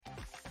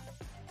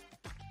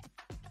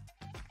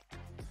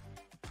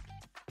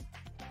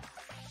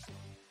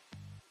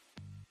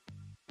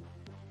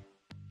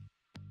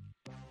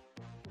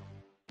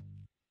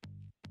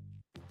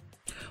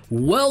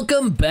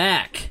Welcome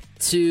back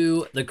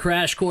to the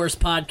Crash Course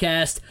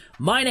Podcast.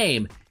 My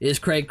name is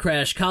Craig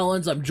Crash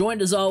Collins. I'm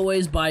joined as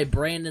always by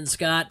Brandon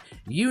Scott.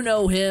 You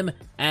know him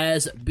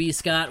as B.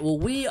 Scott. Well,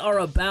 we are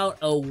about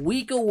a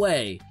week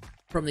away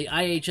from the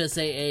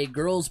IHSAA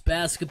Girls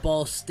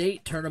Basketball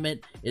State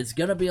Tournament. It's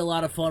going to be a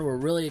lot of fun. We're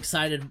really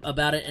excited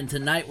about it, and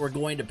tonight we're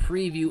going to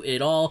preview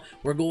it all.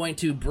 We're going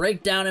to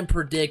break down and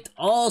predict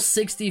all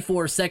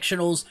 64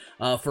 sectionals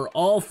for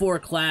all four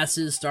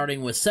classes,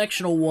 starting with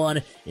Sectional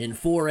 1 in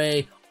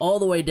 4A, all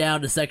the way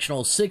down to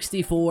Sectional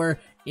 64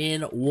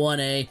 in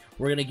 1A.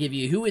 We're going to give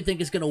you who we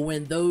think is going to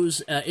win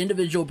those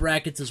individual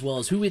brackets, as well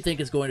as who we think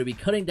is going to be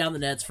cutting down the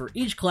nets for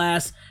each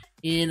class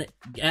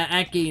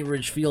at Gainey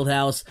Ridge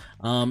Fieldhouse.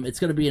 It's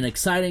going to be an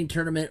exciting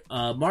tournament.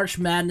 March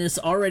Madness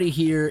already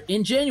here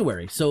in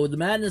January, so the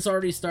madness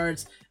already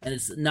starts, and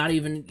it's not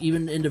even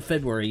into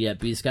February yet.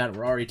 B. Scott,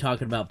 we're already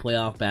talking about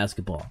playoff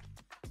basketball.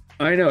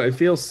 I know, it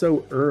feels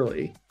so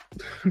early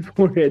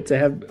for it to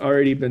have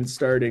already been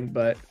starting,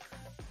 but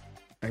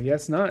I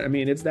guess not. I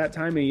mean, it's that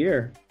time of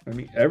year. I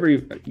mean,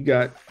 you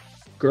got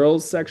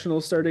girls sectional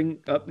starting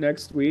up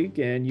next week,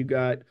 and you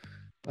got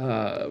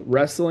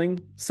wrestling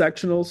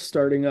sectionals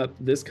starting up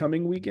this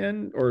coming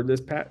weekend, or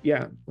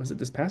was it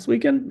this past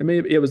weekend? I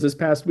mean, it was this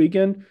past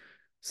weekend.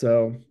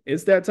 So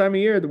it's that time of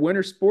year. The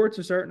winter sports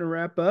are starting to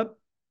wrap up.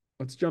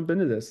 Let's jump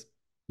into this.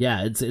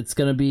 Yeah, it's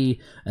going to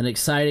be an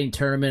exciting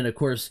tournament. Of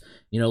course,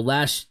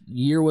 last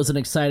year was an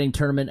exciting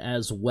tournament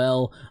as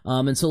well.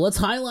 And so let's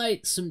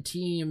highlight some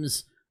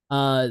teams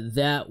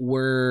that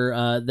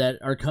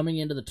are coming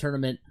into the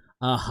tournament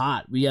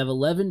hot. We have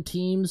 11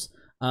 teams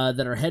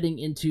that are heading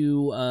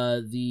into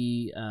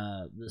the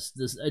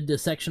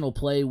sectional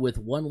play with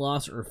one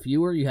loss or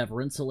fewer. You have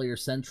Rensselaer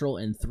Central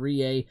in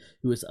 3A,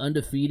 who is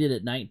undefeated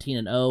at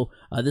 19-0.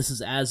 This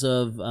is as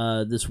of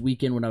this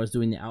weekend when I was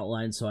doing the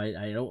outline, so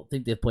I don't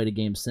think they've played a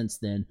game since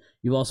then.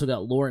 You've also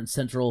got Lawrence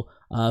Central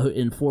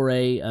in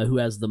 4A, who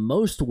has the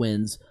most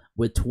wins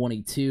with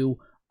 22.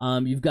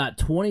 You've got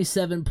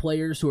 27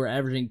 players who are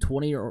averaging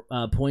 20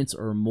 points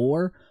or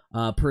more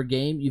per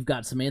game. You've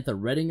got Samantha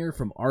Redinger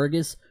from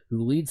Argus,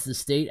 who leads the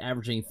state,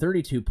 averaging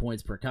 32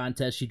 points per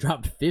contest. She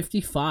dropped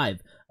 55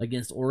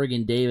 against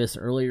Oregon Davis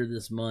earlier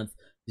this month.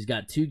 She's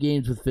got 2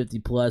 games with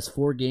 50-plus,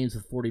 4 games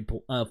with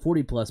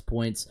 40-plus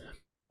points.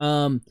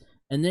 And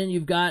then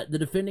you've got the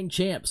defending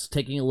champs.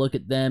 Taking a look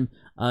at them,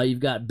 you've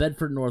got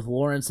Bedford North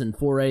Lawrence in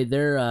 4A.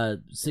 They're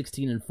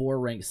 16-4,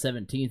 ranked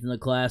 17th in the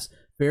class.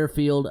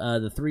 Fairfield,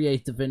 the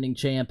 3A defending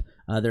champ,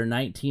 they're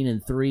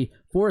 19-3.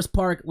 Forest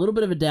Park, a little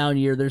bit of a down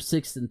year. They're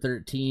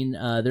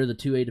 6-13. They're the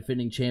 2A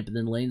defending champ. And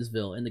then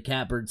Lanesville in the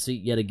catbird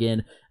seat yet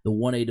again, the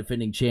 1A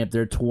defending champ.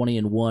 They're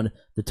 20-1,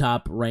 the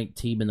top ranked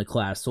team in the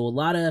class. So a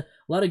lot of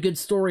good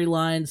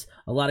storylines,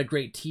 a lot of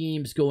great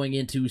teams going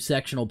into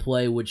sectional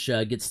play, which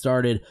gets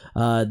started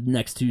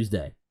next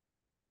Tuesday.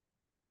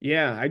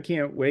 Yeah, I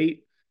can't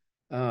wait.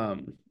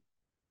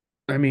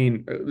 I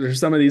mean, there's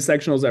some of these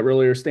sectionals that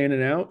really are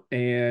standing out,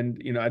 and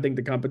I think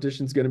the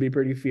competition's going to be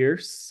pretty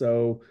fierce.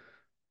 So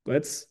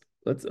let's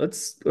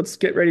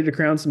get ready to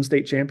crown some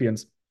state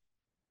champions.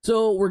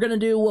 So we're going to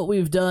do what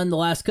we've done the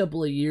last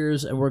couple of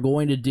years, and we're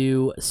going to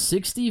do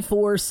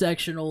 64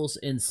 sectionals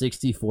in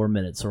 64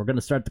 minutes. So we're going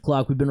to start the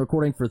clock. We've been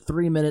recording for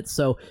 3 minutes,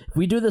 so if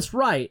we do this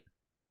right,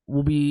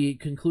 we'll be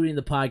concluding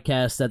the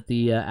podcast at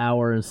the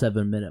hour and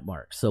 7-minute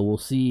mark. So we'll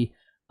see.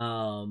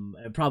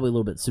 Probably a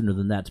little bit sooner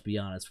than that, to be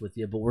honest with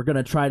you, but we're going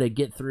to try to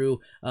get through.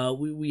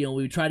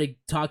 We try to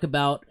talk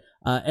about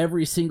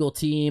every single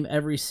team,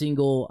 every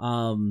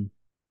single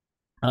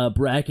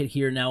bracket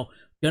here. Now,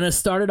 going to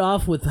start it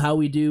off with how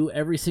we do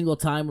every single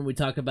time when we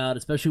talk about,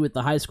 especially with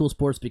the high school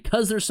sports,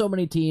 because there's so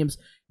many teams.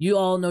 You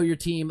all know your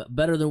team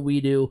better than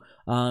we do.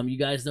 You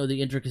guys know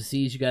the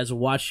intricacies. You guys have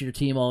watched your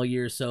team all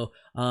year. So,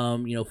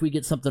 if we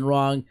get something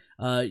wrong,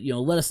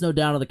 let us know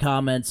down in the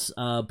comments.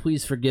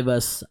 Please forgive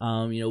us.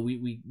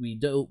 We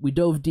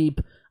dove deep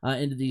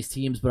into these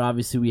teams, but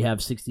obviously we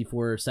have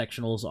 64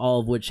 sectionals, all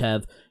of which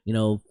have,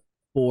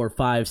 4,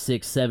 5,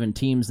 6, 7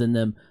 teams in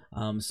them.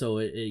 So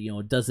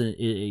it doesn't,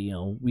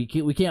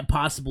 we can't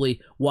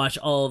possibly watch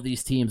all of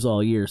these teams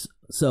all year.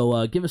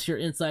 So give us your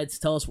insights.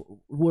 Tell us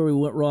where we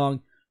went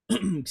wrong.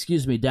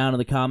 Excuse me, down in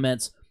the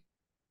comments.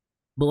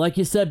 But like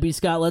you said, B.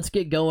 Scott, let's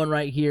get going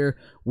right here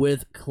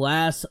with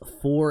Class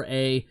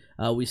 4A.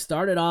 We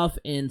started off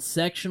in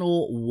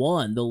Sectional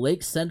 1, the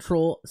Lake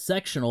Central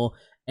Sectional,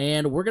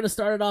 and we're going to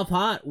start it off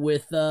hot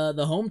with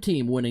the home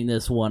team winning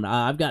this one.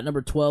 I've got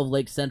number 12,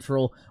 Lake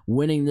Central,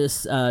 winning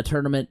this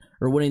tournament,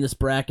 or winning this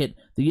bracket.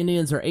 The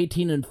Indians are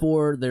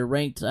 18-4. They're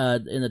ranked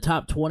in the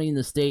top 20 in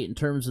the state in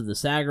terms of the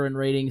Sagarin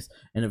ratings,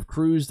 and have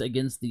cruised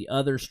against the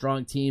other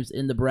strong teams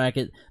in the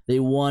bracket. They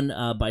won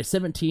by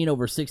 17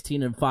 over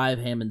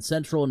 16-5 Hammond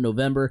Central in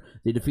November.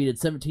 They defeated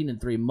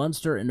 17-3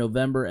 Munster in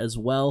November as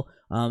well.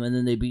 And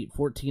then they beat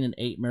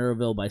 14-8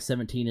 Maryville by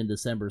 17 in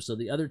December. So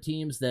the other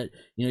teams that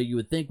you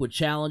would think would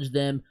challenge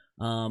them,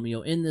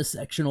 in this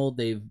sectional,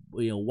 they've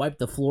wiped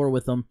the floor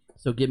with them.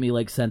 So give me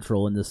Lake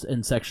Central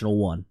in sectional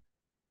 1.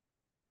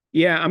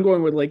 Yeah, I'm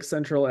going with Lake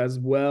Central as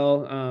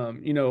well. A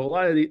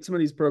lot of some of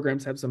these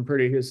programs have some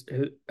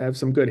have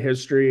some good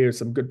history or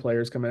some good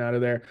players coming out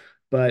of there,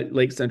 but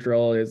Lake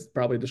Central is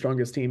probably the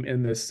strongest team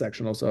in this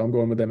sectional, so I'm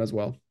going with them as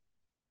well.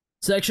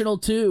 Sectional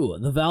 2,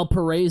 the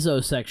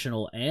Valparaiso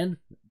sectional, and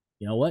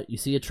you know what? You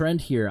see a trend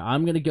here.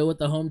 I'm going to go with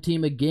the home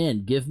team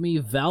again. Give me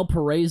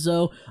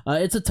Valparaiso.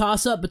 It's a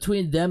toss-up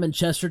between them and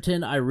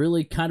Chesterton. I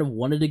really kind of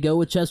wanted to go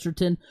with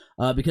Chesterton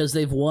because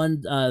they've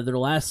won their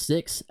last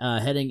 6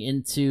 heading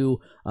into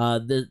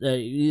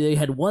they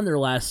had won their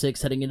last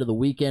 6 heading into the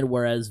weekend,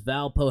 whereas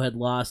Valpo had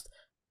lost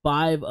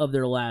 5 of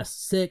their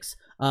last 6.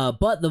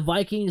 But the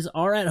Vikings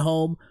are at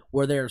home,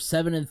 where they're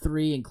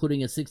 7-3,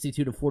 including a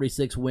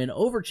 62-46 win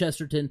over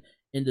Chesterton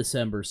in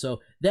December. So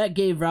that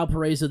gave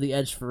Valparaiso the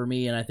edge for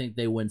me, and I think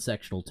they win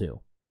sectional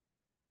 2.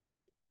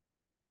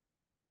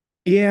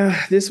 Yeah,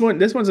 this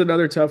one's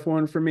another tough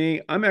one for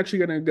me. I'm actually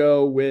going to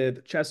go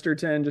with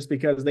Chesterton just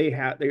because they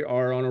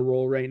are on a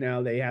roll right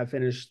now. They have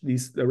finished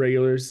the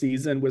regular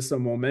season with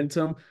some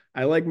momentum.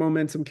 I like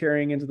momentum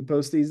carrying into the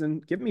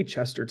postseason. Give me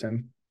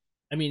Chesterton.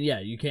 I mean,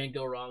 yeah, you can't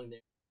go wrong there.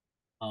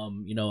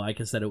 Like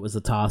I said, it was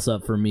a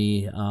toss-up for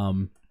me.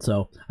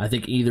 So I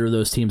think either of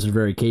those teams are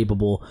very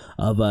capable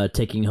of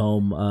taking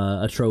home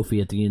a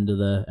trophy at the end of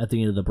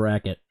the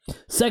bracket.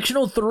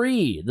 Sectional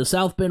 3, the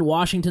South Bend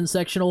Washington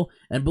sectional,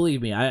 and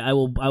believe me, I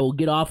will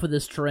get off of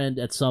this trend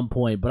at some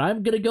point, but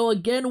I'm gonna go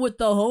again with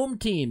the home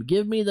team.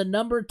 Give me the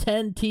number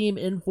 10 team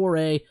in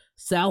 4A,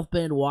 South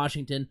Bend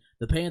Washington.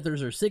 The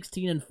Panthers are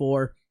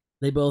 16-4.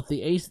 They boast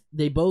the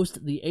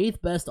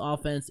 8th best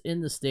offense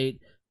in the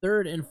state,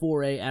 3rd in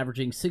 4A,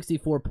 averaging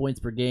 64 points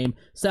per game.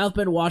 South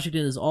Bend,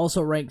 Washington is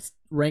also ranked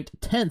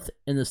 10th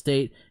in the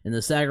state in the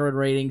Sagarin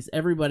ratings.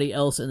 Everybody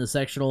else in the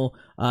sectional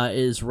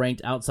is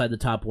ranked outside the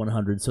top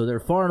 100, so they're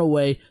far and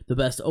away the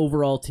best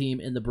overall team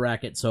in the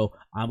bracket, so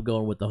I'm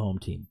going with the home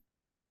team.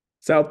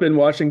 South Bend,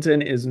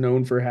 Washington is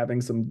known for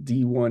having some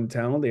D1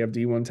 talent. They have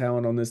D1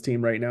 talent on this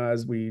team right now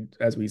as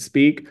we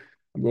speak.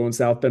 I'm going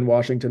South Bend,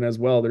 Washington as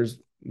well. There's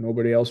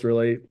nobody else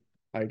really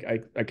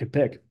I could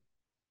pick.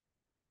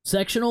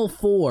 Sectional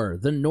 4,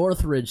 the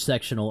Northridge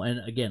sectional.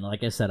 And again,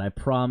 like I said, I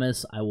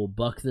promise I will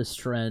buck this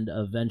trend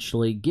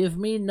eventually. Give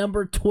me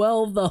number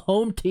 12, the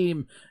home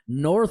team,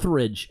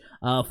 Northridge.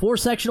 4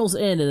 sectionals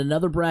in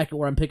another bracket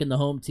where I'm picking the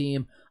home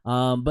team.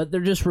 But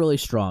they're just really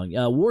strong.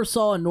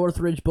 Warsaw and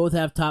Northridge both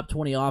have top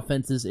 20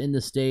 offenses in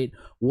the state.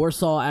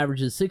 Warsaw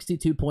averages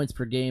 62 points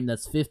per game.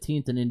 That's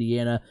 15th in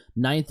Indiana,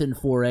 9th in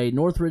 4A.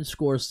 Northridge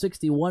scores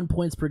 61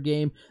 points per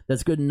game.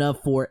 That's good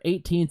enough for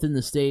 18th in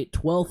the state,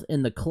 12th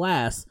in the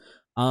class.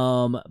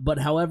 But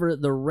however,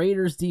 the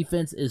Raiders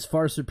defense is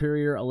far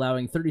superior,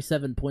 allowing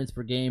 37 points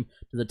per game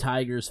to the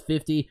Tigers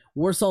 50.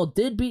 Warsaw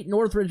did beat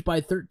Northridge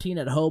by 13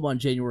 at home on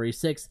January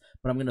 6th,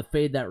 but I'm going to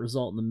fade that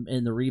result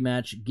in the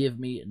rematch. Give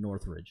me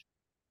Northridge.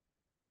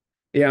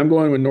 Yeah, I'm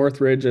going with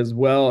Northridge as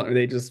well.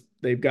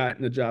 They've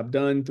gotten the job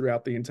done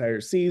throughout the entire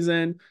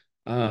season,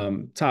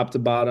 top to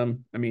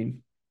bottom. I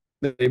mean,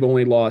 they've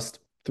only lost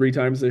 3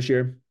 times this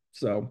year,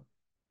 so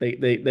they're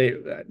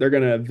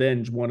going to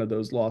avenge one of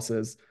those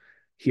losses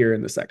here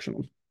in the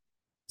sectional.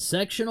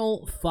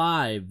 Sectional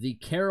 5, the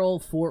Carroll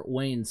Fort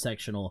Wayne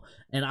sectional.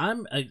 And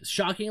I'm,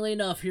 shockingly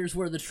enough, here's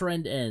where the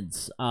trend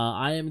ends.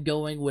 I am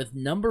going with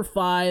number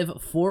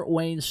 5, Fort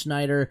Wayne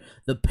Schneider.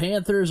 The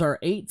Panthers are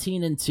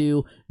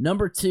 18-2,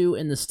 number 2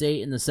 in the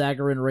state in the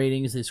Sagarin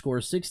ratings. They score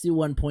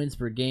 61 points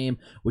per game,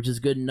 which is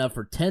good enough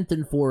for 10th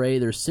in 4A.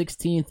 They're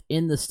 16th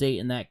in the state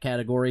in that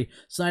category.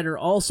 Schneider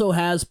also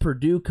has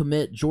Purdue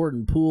commit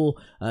Jordan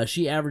Poole.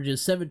 She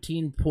averages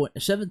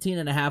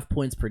 17.5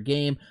 points per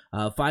game,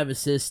 5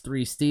 assists,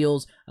 3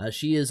 steals.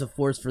 She is a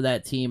force for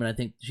that team, and I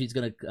think she's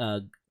going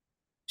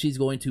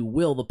to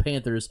will the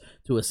Panthers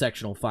to a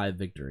sectional 5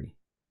 victory.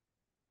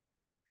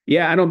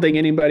 Yeah, I don't think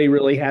anybody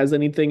really has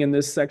anything in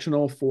this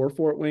sectional for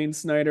Fort Wayne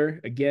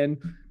Schneider. Again,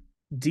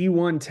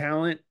 D1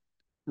 talent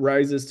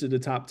rises to the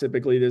top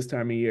typically this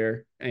time of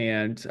year,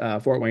 and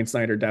Fort Wayne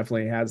Schneider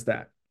definitely has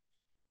that.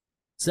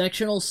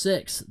 Sectional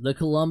 6, the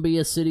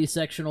Columbia City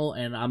sectional,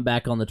 and I'm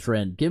back on the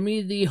trend. Give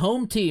me the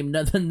home team,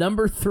 the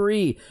number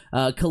 3,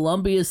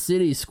 Columbia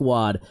City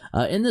squad.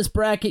 In this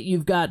bracket,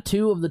 you've got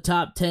 2 of the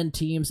top 10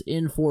 teams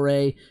in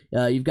 4A.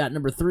 You've got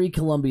number 3,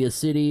 Columbia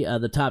City,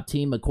 the top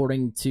team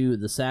according to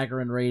the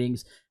Sagarin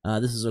ratings.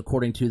 This is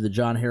according to the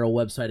John Harrell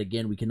website.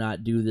 Again, we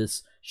cannot do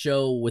this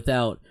show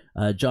without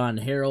John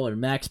Harrell and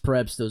Max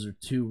Preps. Those are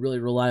 2 really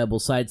reliable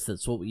sites.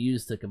 That's what we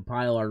use to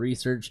compile our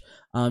research.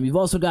 You've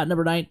also got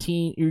number 9,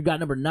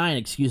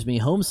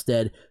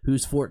 Homestead,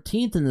 who's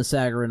 14th in the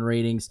Sagarin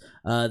ratings.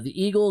 The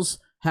Eagles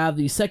have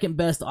the 2nd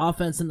best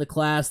offense in the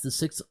class, the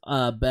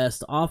 6th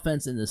best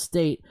offense in the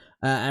state,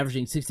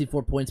 averaging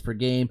 64 points per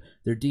game.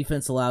 Their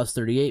defense allows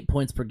 38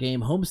 points per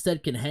game.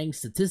 Homestead can hang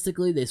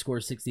statistically. They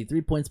score 63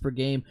 points per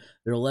game.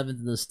 They're 11th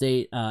in the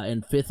state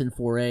and 5th in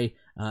 4A,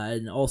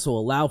 and also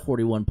allow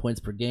 41 points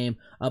per game.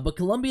 But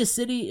Columbia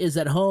City is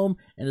at home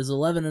and is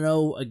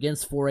 11-0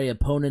 against 4A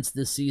opponents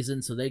this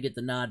season, so they get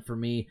the nod for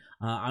me.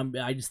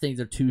 I just think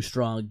they're too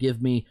strong. Give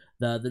me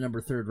the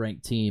number 3rd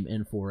ranked team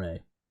in 4A.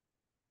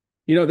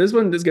 This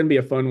one is going to be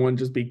a fun one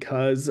just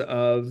because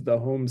of the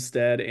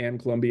Homestead and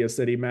Columbia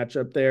City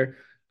matchup there.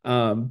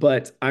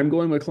 But I'm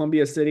going with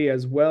Columbia City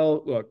as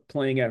well. Look,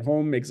 playing at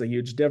home makes a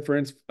huge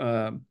difference.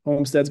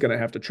 Homestead's going to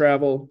have to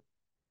travel.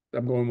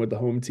 I'm going with the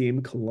home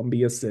team,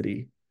 Columbia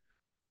City.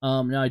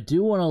 Now I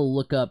do want to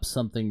look up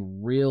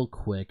something real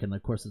quick, and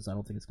of course, I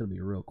don't think it's going to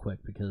be real quick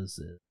because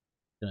it's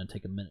going to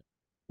take a minute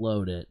to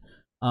load it.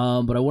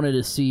 But I wanted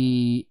to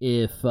see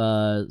if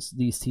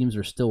these teams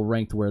are still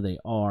ranked where they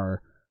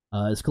are.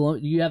 Do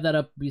you have that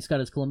up, B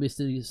Scott? Is Columbia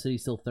City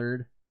still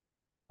third?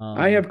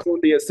 I have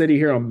Columbia City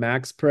here on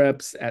Max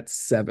Preps at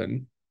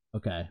 7.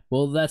 Okay.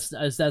 Well, that's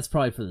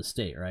probably for the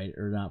state, right?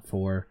 Or not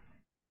for.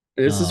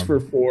 This is for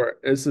 4.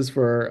 This is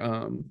for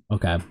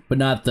Okay, but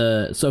not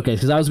the okay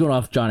because I was going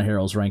off John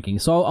Harrell's ranking,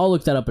 so I'll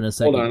look that up in a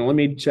second. Hold on, let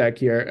me check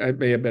here. I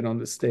may have been on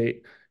the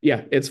state.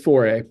 Yeah, it's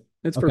 4A.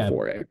 It's for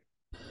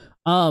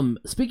 4A.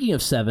 Speaking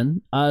of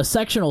 7,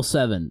 sectional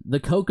 7,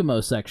 the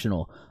Kokomo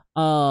sectional.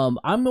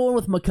 I'm going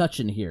with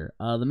McCutcheon here.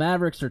 The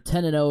Mavericks are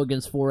 10-0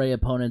 against 4A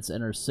opponents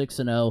and are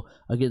 6-0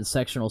 against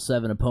sectional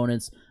 7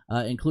 opponents,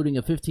 including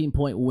a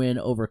 15-point win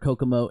over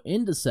Kokomo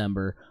in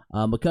December.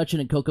 McCutcheon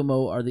and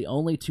Kokomo are the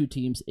only 2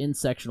 teams in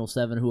sectional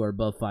 7 who are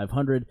above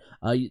 500.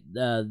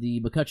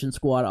 The McCutcheon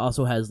squad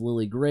also has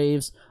Lily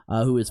Graves,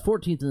 who is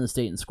 14th in the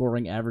state in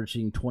scoring,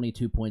 averaging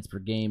 22 points per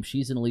game.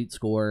 She's an elite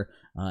scorer,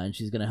 and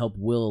she's going to help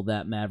will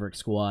that Maverick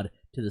squad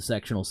to the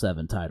sectional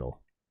 7 title.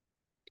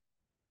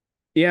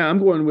 Yeah, I'm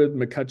going with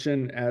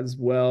McCutcheon as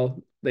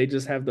well. They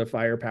just have the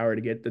firepower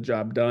to get the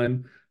job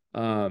done.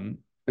 When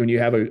you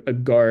have a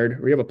guard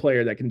or you have a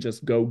player that can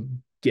just go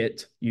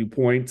get you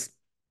points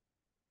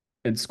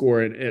and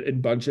score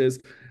in bunches,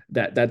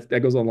 that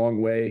goes a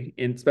long way,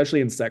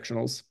 especially in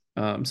sectionals.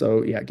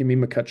 So yeah, give me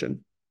McCutcheon.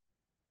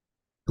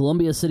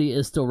 Columbia City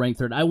is still ranked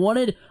third. I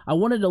wanted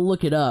to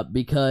look it up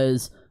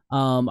because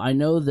I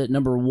know that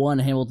number 1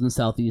 Hamilton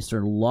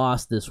Southeastern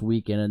lost this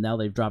weekend, and now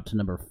they've dropped to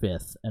number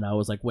 5th. And I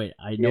was like, wait,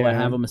 I know I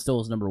have them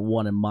still as number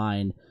 1 in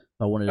mine.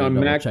 I wanted to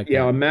double check.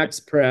 Yeah, on Max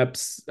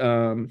Preps,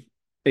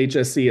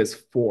 HSC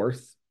is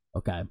 4th.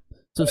 Okay,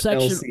 so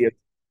section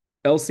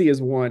LC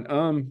is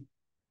 1.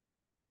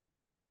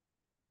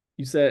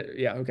 You said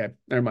okay,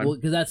 never mind. Well,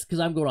 because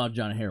I'm going on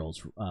John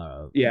Harrell's.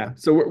 Yeah,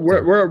 so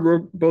we're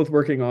both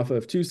working off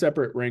of 2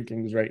 separate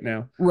rankings right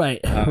now.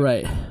 Right,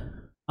 right.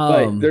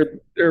 But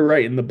they're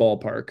right in the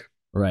ballpark.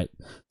 Right.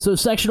 So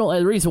sectional,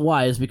 the reason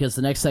why is because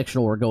the next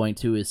sectional we're going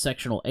to is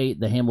sectional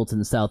 8, the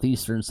Hamilton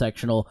Southeastern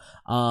sectional.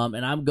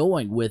 And I'm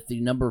going with the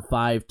number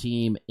 5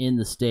 team in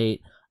the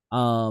state,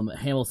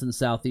 Hamilton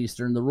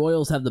Southeastern. The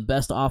Royals have the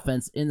best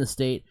offense in the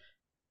state,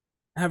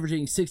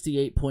 averaging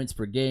 68 points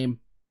per game.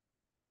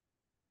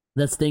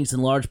 That's thanks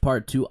in large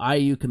part to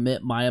IU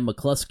commit Maya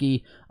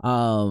McCluskey,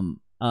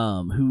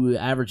 who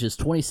averages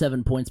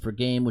 27 points per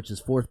game, which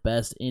is 4th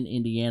best in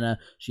Indiana.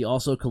 She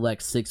also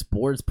collects 6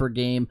 boards per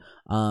game.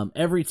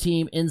 Every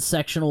team in the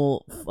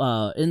sectional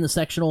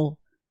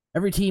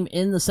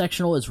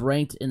is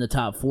ranked in the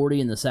top 40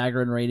 in the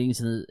Sagarin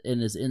ratings and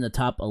is in the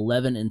top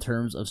 11 in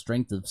terms of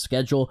strength of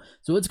schedule.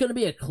 So it's going to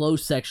be a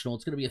close sectional.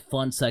 It's going to be a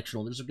fun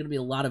sectional. There's going to be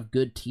a lot of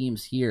good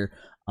teams here.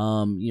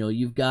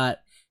 You've got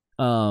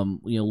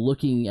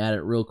looking at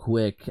it real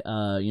quick,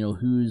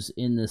 who's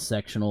in this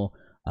sectional.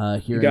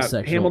 Here you got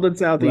Hamilton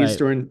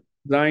Southeastern,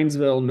 right.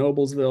 Zionsville,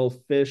 Noblesville,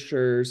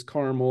 Fishers,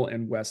 Carmel,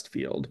 and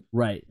Westfield.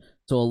 Right.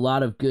 So a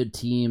lot of good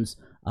teams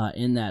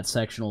in that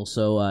sectional.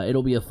 So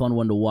it'll be a fun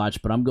one to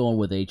watch, but I'm going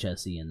with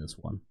HSE in this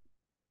one.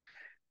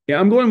 Yeah,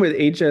 I'm going with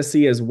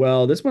HSE as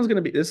well. This one's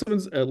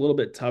a little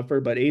bit tougher,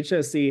 but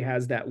HSE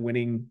has that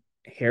winning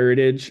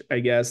heritage, I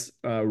guess,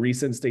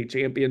 recent state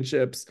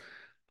championships.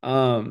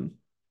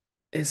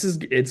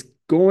 It's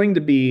going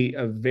to be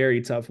a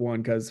very tough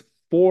one because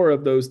 4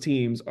 of those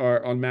teams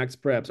are on Max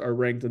Preps are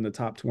ranked in the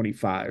top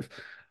 25.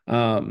 It's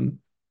going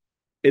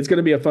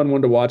to be a fun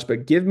one to watch,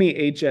 but give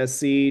me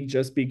HSC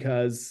just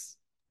because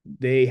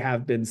they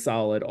have been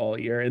solid all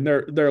year. And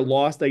their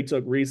loss they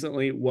took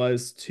recently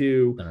was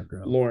to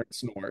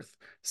Lawrence North.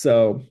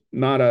 So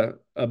not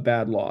a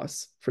bad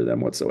loss for them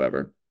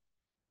whatsoever.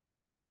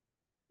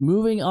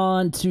 Moving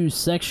on to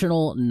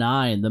sectional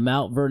 9, the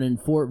Mount Vernon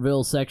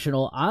Fortville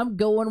sectional. I'm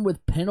going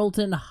with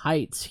Pendleton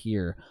Heights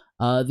here.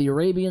 The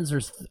Arabians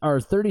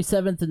are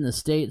 37th in the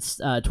state,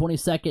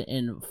 22nd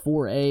in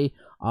 4A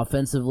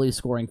offensively,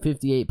 scoring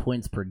 58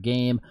 points per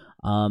game.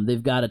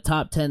 They've got a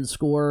top 10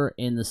 scorer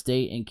in the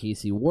state in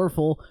Casey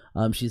Warfel.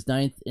 She's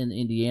 9th in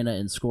Indiana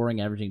in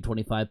scoring, averaging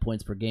 25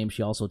 points per game.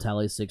 She also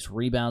tallies 6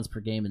 rebounds per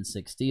game and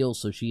 6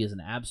 steals, so she is an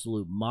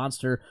absolute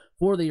monster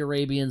for the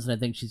Arabians, and I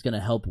think she's going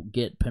to help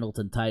get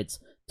Pendleton Heights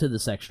to the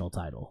sectional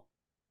title.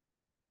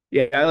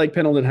 Yeah, I like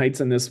Pendleton Heights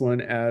in this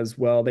one as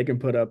well. They can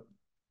put up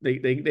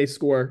They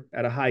score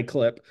at a high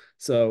clip,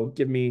 so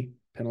give me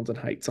Pendleton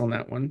Heights on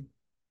that one.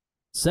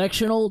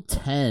 Sectional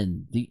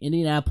 10, the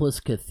Indianapolis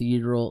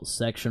Cathedral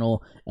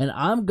sectional, and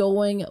I'm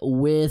going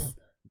with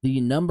the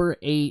number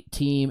 8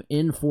 team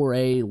in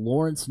 4A,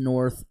 Lawrence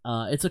North.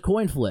 It's a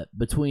coin flip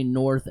between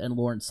North and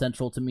Lawrence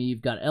Central to me.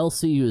 You've got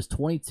LC, who is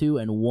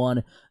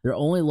 22-1. Their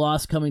only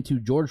loss coming to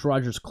George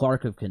Rogers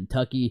Clark of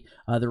Kentucky.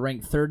 They're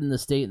ranked third in the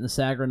state in the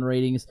Sagarin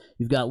ratings.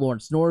 You've got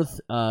Lawrence North,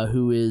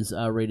 who is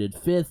rated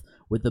fifth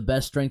with the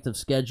best strength of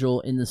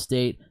schedule in the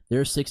state.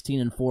 They're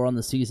 16-4 on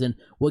the season.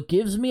 What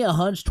gives me a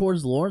hunch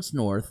towards Lawrence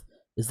North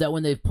is that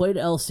when they've played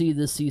LC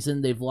this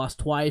season, they've lost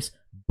twice,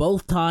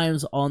 both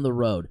times on the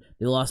road.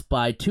 They lost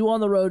by 2 on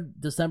the road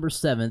December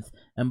 7th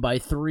and by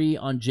 3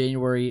 on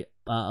January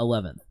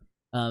 11th.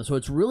 So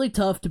it's really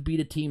tough to beat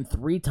a team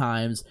 3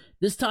 times.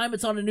 This time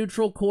it's on a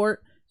neutral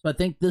court, so I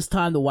think this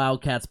time the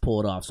Wildcats pull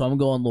it off. So I'm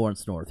going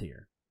Lawrence North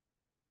here.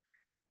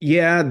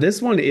 Yeah,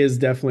 this one is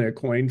definitely a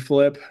coin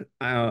flip.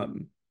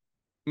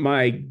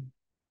 My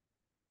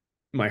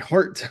my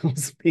heart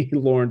tells me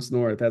Lawrence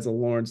North. As a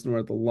Lawrence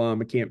North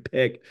alum, I can't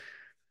pick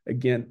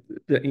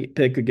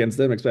against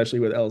them, especially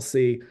with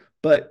LC.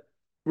 But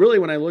really,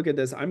 when I look at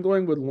this, I'm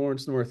going with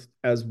Lawrence North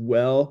as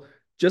well.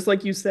 Just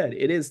like you said,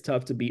 it is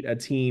tough to beat a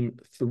team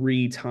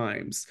 3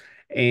 times.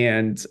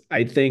 And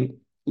I think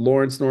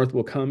Lawrence North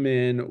will come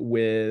in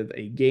with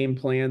a game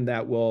plan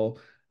that will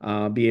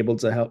be able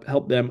to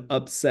help them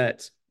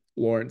upset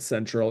Lawrence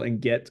Central and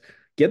get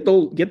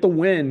the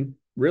win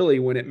really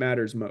when it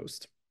matters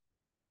most.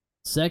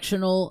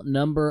 Sectional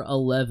number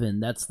 11.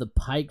 That's the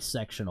Pike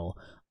sectional.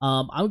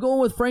 I'm going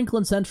with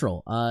Franklin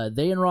Central.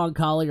 They and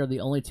Roncalli are the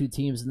only 2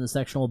 teams in the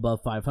sectional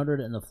above 500,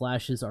 and the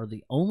Flashes are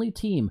the only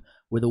team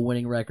with a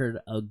winning record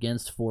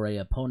against 4A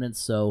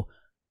opponents. So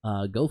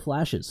go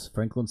Flashes.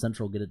 Franklin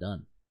Central, get it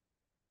done.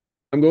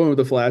 I'm going with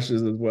the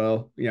Flashes as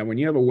well. Yeah, when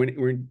you have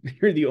when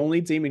you're the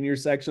only team in your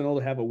sectional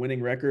to have a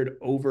winning record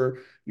over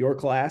your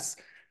class,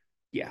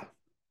 yeah,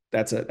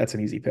 that's an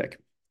easy pick.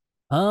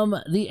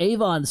 The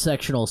Avon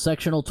sectional,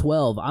 sectional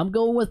 12. I'm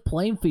going with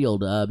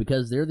Plainfield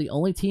because they're the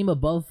only team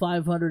above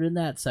 500 in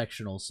that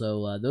sectional.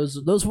 So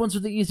those ones are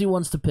the easy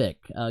ones to pick.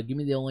 Give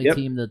me the only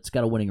team that's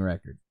got a winning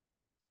record.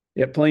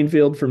 Yeah,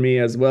 Plainfield for me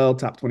as well.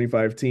 Top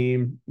 25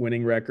 team,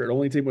 winning record.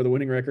 Only team with a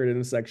winning record in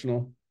the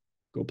sectional.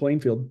 Go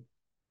Plainfield.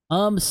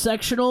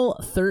 Sectional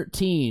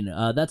 13.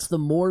 That's the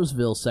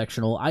Mooresville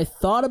sectional. I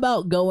thought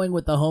about going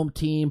with the home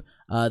team.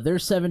 They're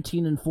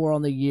 17-4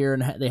 on the year,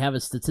 and they have a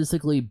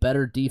statistically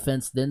better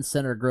defense than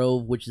Center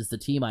Grove, which is the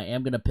team I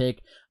am going to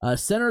pick.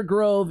 Center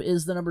Grove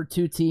is the number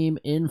 2 team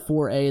in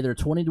 4A. They're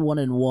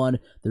 21-1.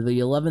 They're the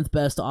 11th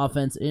best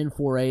offense in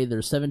 4A. They're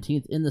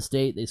 17th in the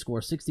state. They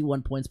score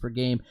 61 points per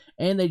game,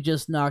 and they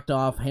just knocked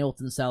off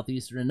Hamilton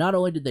Southeastern. And not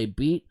only did they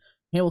beat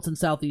Hamilton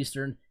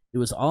Southeastern, it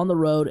was on the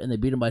road, and they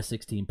beat them by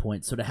 16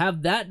 points. So to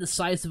have that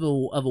decisive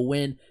of a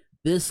win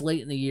this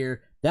late in the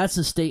year, that's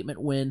a statement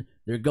win.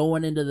 They're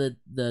going into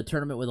the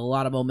tournament with a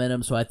lot of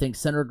momentum, so I think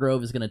Center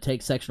Grove is going to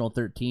take sectional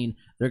 13.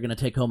 They're going to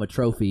take home a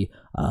trophy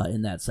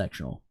in that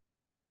sectional.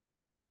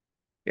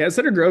 Yeah,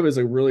 Center Grove is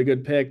a really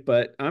good pick,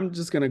 but I'm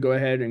just going to go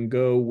ahead and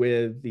go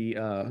with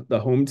the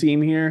home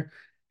team here,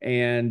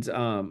 and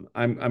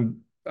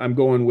I'm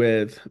going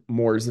with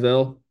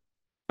Mooresville.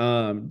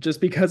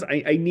 Just because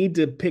I need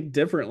to pick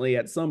differently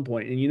at some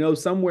point. And,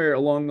 somewhere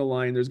along the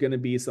line, there's going to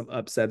be some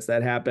upsets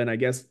that happen. I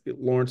guess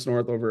Lawrence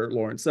North over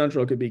Lawrence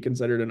Central could be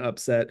considered an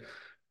upset,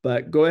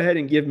 but go ahead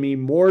and give me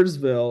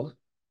Mooresville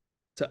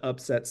to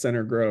upset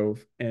Center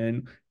Grove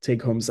and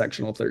take home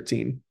sectional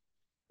 13.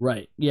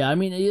 Right. Yeah. I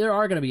mean, there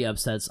are going to be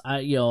upsets.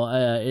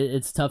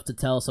 It's tough to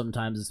tell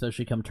sometimes,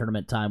 especially come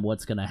tournament time,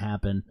 what's going to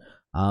happen.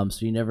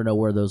 So you never know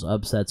where those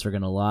upsets are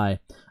going to lie.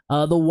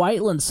 The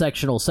Whiteland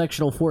sectional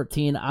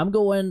 14. I'm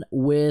going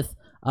with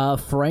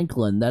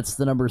Franklin. That's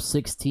the number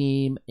 6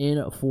 team in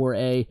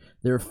 4A.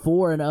 They're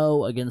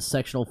 4-0 against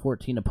sectional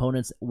 14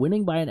 opponents,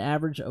 winning by an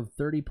average of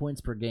 30 points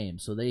per game.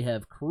 So they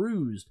have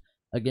cruised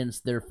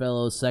against their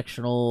fellow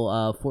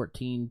sectional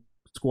 14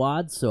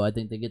 squads. So I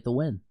think they get the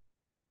win.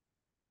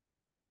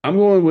 I'm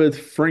going with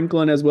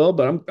Franklin as well,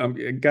 but I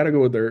got to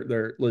go with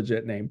their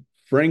legit name,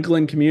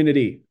 Franklin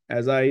Community,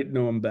 as I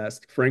know them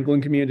best.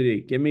 Franklin Community.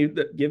 Give me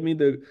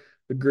the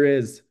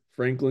Grizz,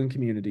 Franklin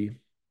Community.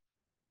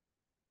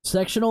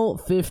 Sectional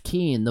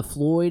 15, the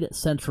Floyd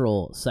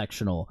Central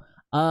sectional.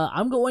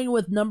 I'm going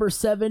with number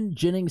 7,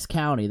 Jennings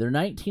County. They're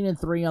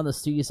 19-3 on the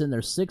season.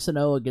 They're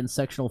 6-0 against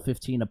sectional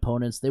 15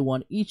 opponents. They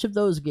won each of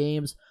those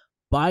games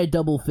by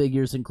double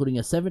figures, including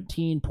a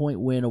 17-point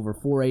win over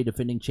 4A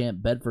defending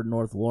champ Bedford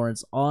North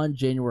Lawrence on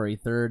January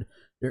 3rd.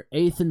 They're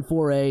 8th in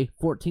 4A,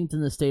 14th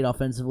in the state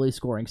offensively,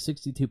 scoring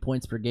 62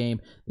 points per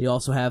game. They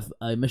also have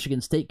a Michigan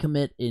State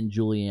commit in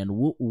Julianne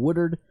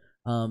Woodard.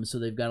 So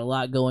they've got a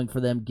lot going for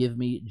them. Give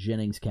me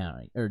Jennings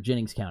County.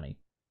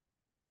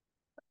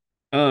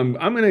 I'm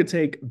going to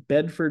take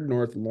Bedford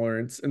North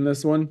Lawrence in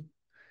this one.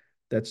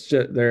 That's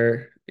just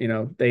they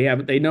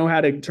know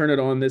how to turn it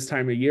on this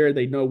time of year.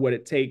 They know what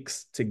it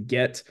takes to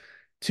get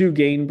to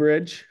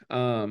Gainbridge.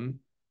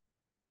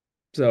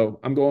 So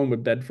I'm going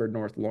with Bedford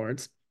North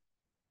Lawrence.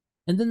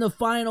 And then the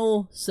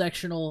final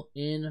sectional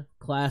in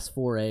Class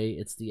 4A,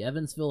 it's the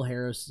Evansville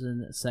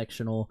Harrison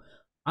sectional.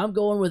 I'm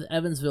going with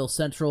Evansville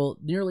Central.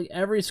 Nearly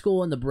every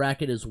school in the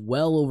bracket is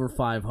well over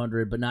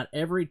 500, but not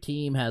every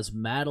team has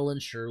Madeline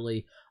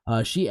Shirley.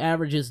 She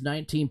averages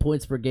 19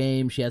 points per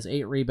game. She has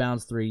 8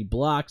 rebounds, 3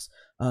 blocks.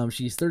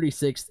 She's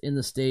 36th in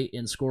the state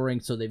in scoring,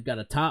 so they've got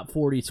a top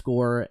 40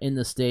 scorer in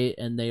the state,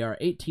 and they are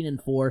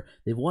 18-4.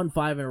 They've won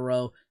 5 in a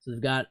row, so they've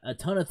got a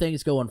ton of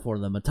things going for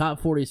them. A top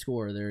 40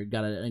 scorer. They've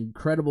got an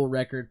incredible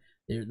record.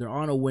 They're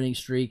on a winning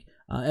streak.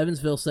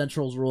 Evansville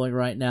Central's ruling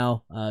right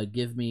now.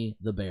 Give me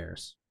the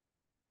Bears.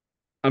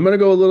 I'm gonna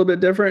go a little bit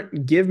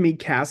different. Give me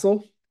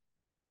Castle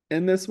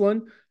in this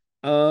one.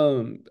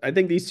 I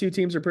think these two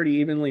teams are pretty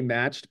evenly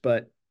matched,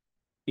 but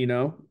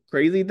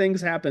crazy things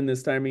happen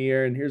this time of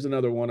year, and here's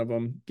another one of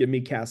them. Give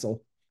me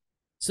Castle.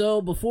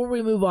 So before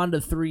we move on to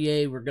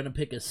 3A, we're going to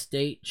pick a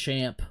state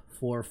champ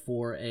for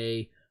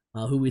 4A,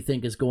 who we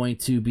think is going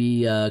to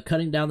be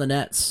cutting down the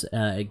nets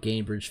at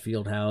Gainbridge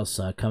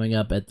Fieldhouse coming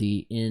up at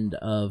the end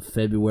of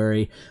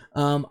February.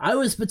 I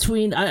was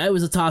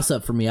a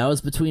toss-up for me. I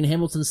was between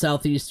Hamilton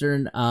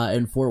Southeastern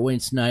and Fort Wayne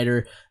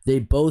Snyder. They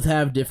both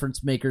have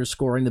difference makers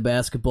scoring the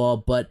basketball,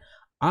 but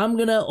I'm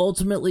going to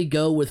ultimately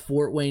go with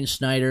Fort Wayne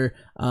Snyder.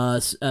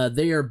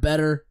 They are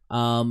better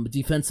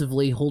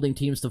defensively, holding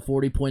teams to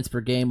 40 points per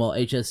game, while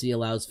HSE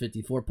allows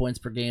 54 points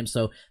per game.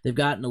 So they've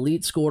got an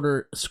elite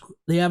scorer.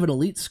 They have an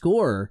elite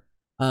scorer.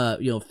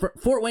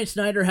 Fort Wayne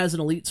Snyder has an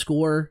elite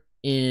scorer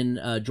in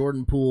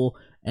Jordan Poole,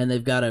 and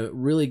they've got a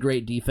really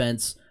great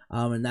defense,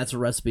 and that's a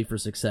recipe for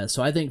success.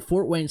 So I think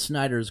Fort Wayne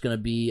Snyder is going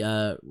to be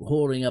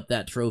holding up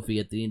that trophy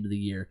at the end of the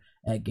year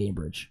at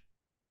Gainbridge.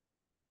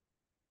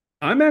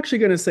 I'm actually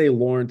going to say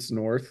Lawrence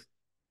North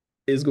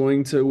is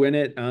going to win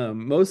it,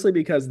 mostly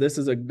because this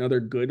is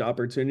another good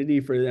opportunity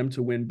for them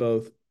to win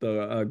both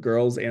the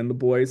girls and the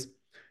boys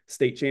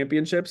state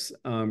championships.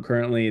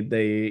 Currently,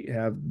 they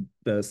have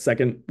the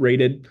second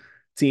rated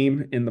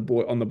team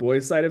on the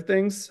boys side of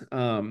things.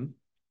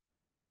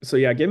 So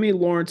yeah, give me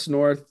Lawrence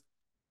North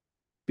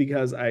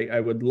because I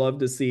would love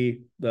to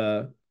see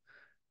the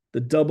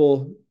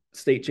double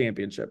state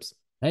championships.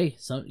 Hey,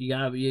 so you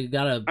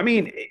gotta. I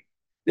mean,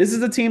 this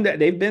is a team that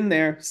they've been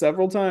there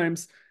several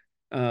times.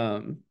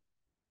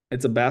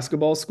 It's a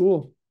basketball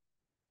school.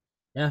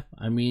 Yeah,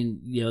 I mean,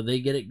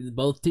 they get it.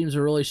 Both teams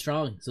are really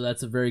strong, so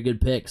that's a very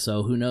good pick.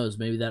 So who knows?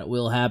 Maybe that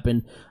will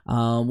happen.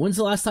 When's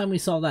the last time we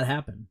saw that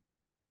happen?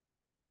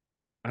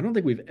 I don't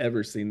think we've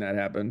ever seen that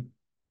happen.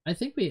 I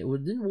think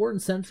didn't Wharton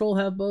Central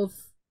have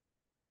both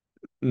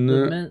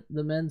No,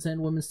 the men's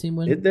and women's team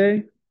win? did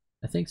they?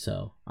 I think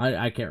so.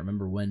 I can't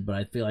remember when, but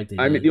I feel like they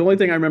did. I mean, the only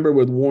thing I remember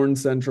with Warren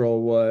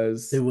Central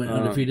was They went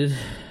undefeated.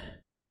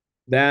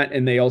 That,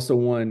 and they also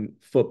won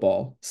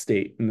football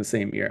state in the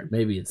same year.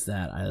 Maybe it's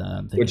that.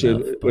 I'm thinking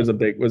which was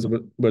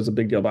a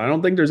big deal. But I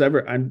don't think there's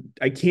ever.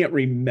 I can't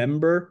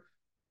remember.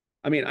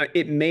 I mean,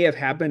 it may have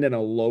happened in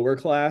a lower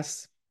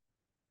class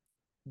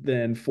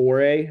than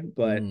 4A,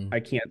 but I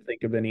can't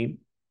think of any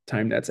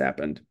time that's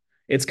happened.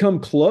 It's come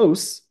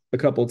close a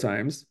couple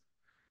times.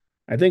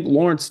 I think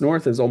Lawrence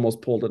North has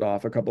almost pulled it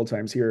off a couple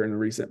times here in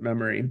recent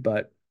memory,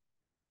 but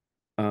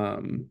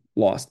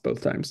lost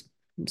both times.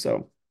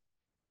 So.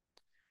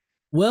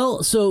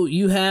 Well, so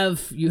you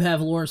have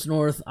Lawrence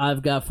North.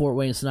 I've got Fort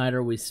Wayne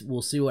Snyder.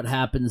 We'll see what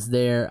happens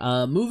there.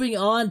 Moving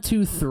on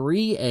to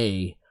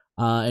 3A.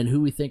 And who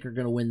we think are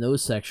going to win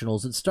those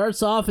sectionals. It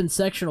starts off in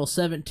sectional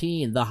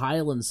 17, the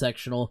Highland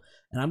sectional,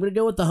 and I'm going to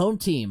go with the home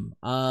team.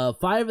 5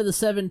 of the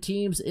 7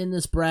 teams in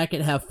this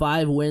bracket have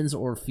 5 wins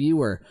or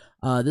fewer.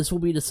 This will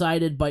be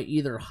decided by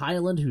either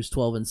Highland, who's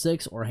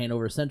 12-6, or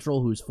Hanover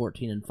Central, who's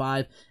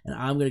 14-5, and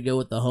I'm going to go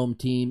with the home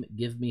team.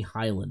 Give me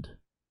Highland.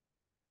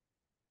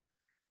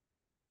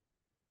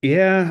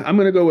 Yeah, I'm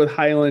going to go with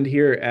Highland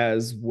here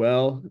as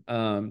well.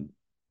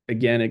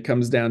 Again, it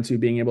comes down to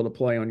being able to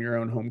play on your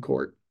own home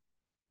court.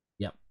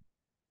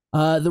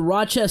 The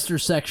Rochester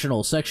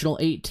sectional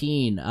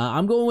 18.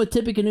 I'm going with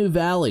Tippecanoe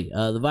Valley.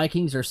 The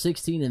Vikings are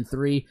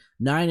 16-3,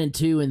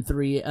 9-2 in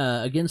 3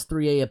 against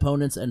 3A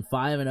opponents, and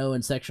 5-0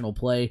 in sectional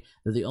play.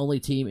 They're the only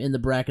team in the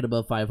bracket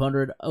above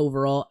 500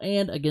 overall,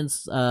 and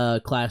against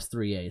Class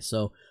 3A.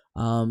 So,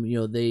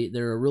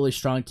 they're a really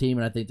strong team,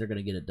 and I think they're going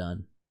to get it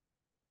done.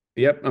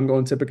 Yep, I'm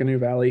going Tippecanoe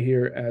Valley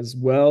here as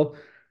well.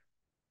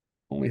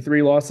 Only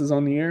 3 losses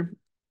on the year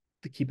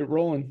to keep it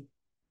rolling.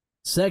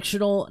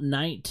 Sectional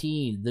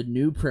 19, the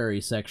New Prairie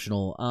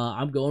sectional.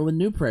 I'm going with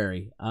New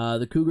Prairie.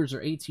 The Cougars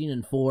are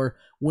 18-4,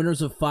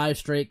 winners of 5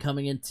 straight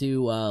coming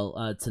into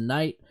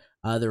tonight.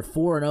 They're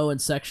 4-0 in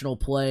sectional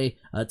play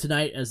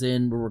tonight, as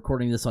in we're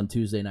recording this on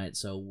Tuesday night,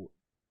 so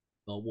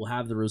we'll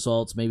have the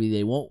results. Maybe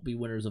they won't be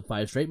winners of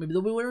 5 straight. Maybe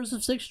they'll be winners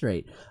of 6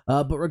 straight.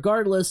 But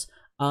regardless,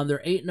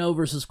 they're 8-0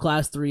 versus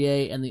Class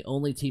 3A, and the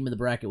only team in the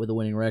bracket with a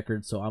winning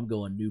record. So I'm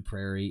going New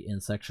Prairie in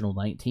sectional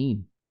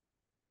 19.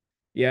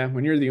 Yeah,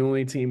 when you're the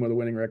only team with a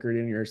winning record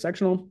in your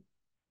sectional,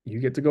 you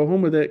get to go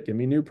home with it. Give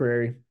me New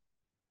Prairie.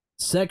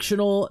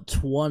 Sectional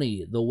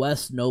 20, the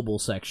West Noble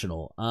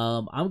sectional.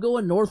 I'm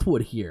going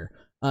Northwood here.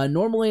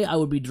 Normally, I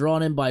would be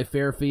drawn in by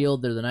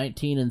Fairfield. They're the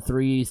 19-3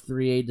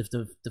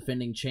 3A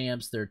defending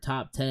champs. They're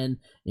top 10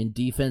 in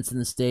defense in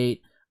the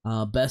state.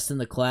 best in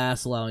the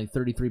class, allowing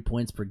 33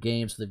 points per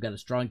game. So they've got a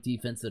strong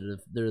defense.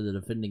 They're the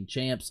defending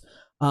champs.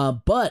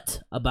 But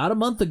about a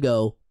month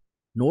ago,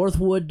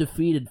 Northwood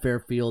defeated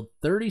Fairfield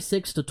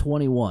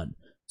 36-21.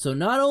 So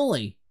not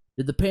only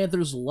did the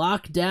Panthers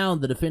lock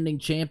down the defending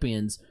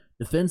champions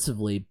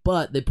defensively,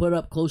 but they put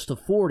up close to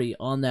 40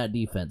 on that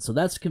defense. So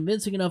that's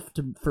convincing enough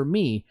for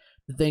me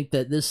to think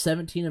that this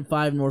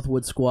 17-5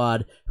 Northwood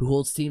squad, who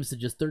holds teams to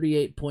just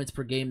 38 points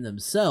per game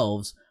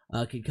themselves,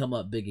 can come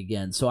up big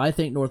again. So I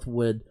think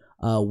Northwood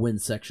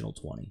wins sectional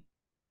 20.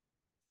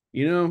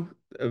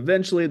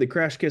 Eventually the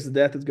crash kiss of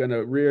death is going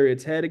to rear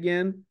its head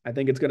again. I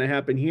think it's going to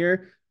happen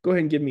here. Go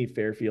ahead and give me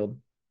Fairfield.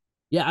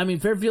 Yeah, I mean,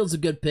 Fairfield's a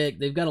good pick.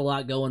 They've got a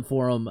lot going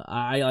for them.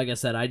 Like I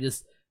said,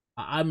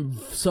 I'm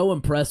so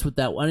impressed with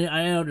that one.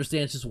 I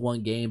understand it's just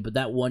one game, but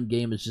that one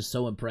game is just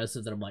so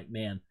impressive that I'm like,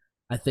 man,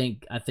 I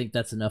think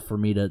that's enough for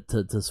me to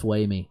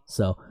sway me.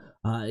 So,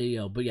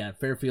 but yeah,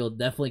 Fairfield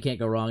definitely can't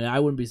go wrong. I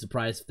wouldn't be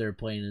surprised if they're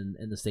playing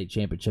in the state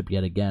championship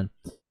yet again.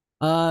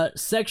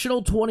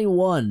 Sectional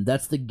 21,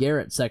 that's the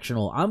Garrett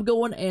sectional. I'm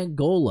going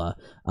Angola.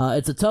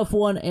 It's a tough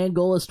one.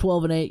 Angola's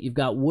 12-8. You've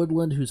got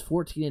Woodland, who's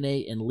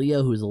 14-8, and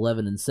Leo, who's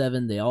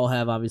 11-7. They all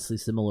have obviously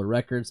similar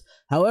records.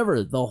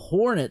 However, the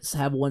Hornets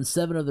have won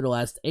 7 of their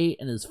last 8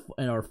 and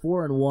are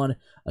 4-1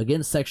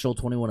 against sectional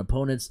 21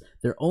 opponents.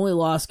 Their only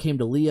loss came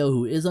to Leo,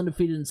 who is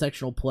undefeated in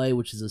sectional play,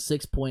 which is a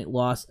 6-point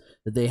loss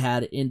that they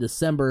had in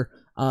December.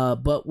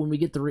 But when we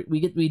get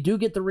we do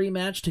get the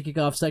rematch to kick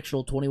off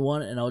sectional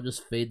 21, and I'll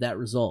just fade that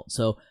result.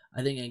 So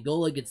I think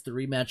Angola gets the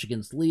rematch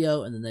against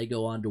Leo, and then they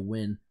go on to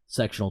win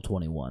sectional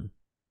 21.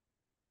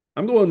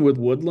 I'm going with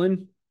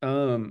Woodland.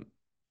 No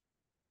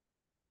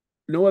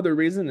other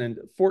reason, and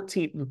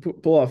 14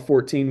 pull off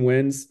 14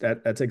 wins.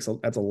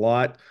 That's a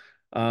lot.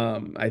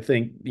 I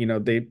think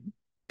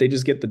they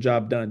just get the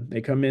job done. They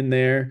come in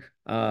there.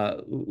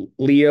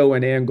 Leo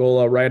and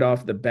Angola right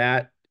off the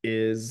bat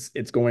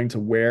it's going to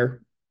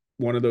wear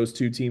one of those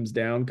two teams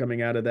down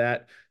coming out of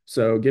that.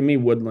 So give me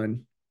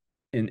Woodland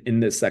in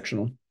this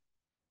sectional.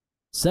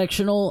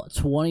 Sectional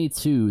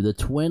 22, the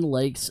Twin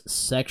Lakes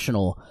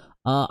sectional.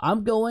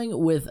 I'm going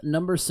with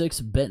number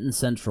 6 Benton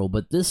Central,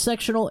 but this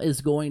sectional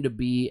is going to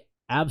be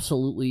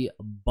absolutely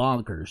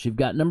bonkers. You've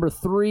got number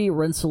 3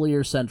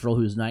 Rensselaer Central,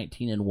 who's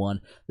 19-1.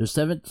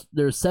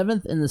 They're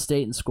seventh in the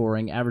state in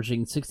scoring,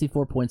 averaging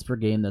 64 points per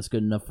game. That's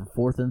good enough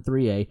for 4th in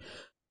 3A.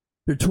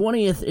 They're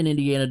 20th in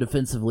Indiana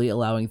defensively,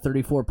 allowing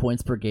 34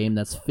 points per game.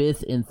 That's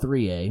 5th in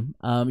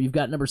 3A. You've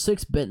got number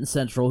 6 Benton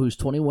Central, who's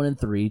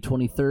 21-3,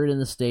 23rd in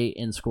the state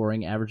in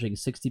scoring, averaging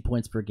 60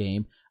 points per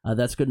game.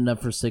 That's good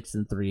enough for 6th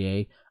in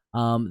 3A.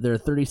 They're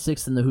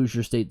 36th in the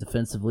Hoosier State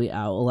defensively,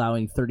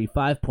 allowing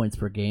 35 points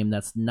per game.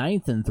 That's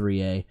 9th in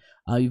 3A.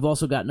 You've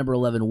also got number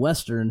 11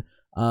 Western,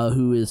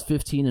 who is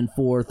 15-4,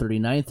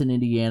 39th in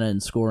Indiana in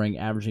scoring,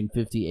 averaging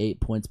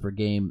 58 points per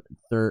game.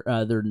 They're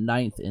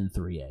 9th in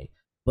 3A.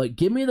 But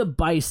give me the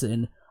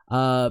Bison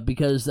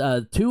because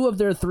 2 of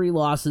their 3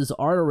 losses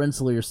are to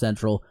Rensselaer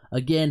Central.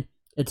 Again,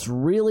 it's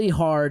really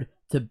hard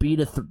to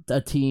beat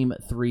a team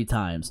 3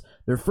 times.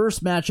 Their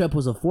first matchup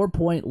was a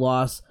 4-point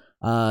loss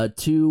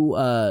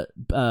to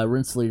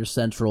Rensselaer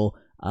Central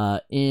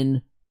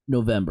in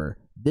November.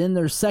 Then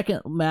their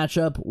second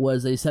matchup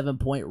was a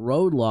 7-point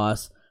road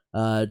loss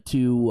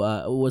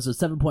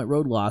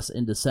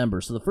in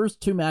December. So the first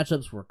 2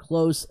 matchups were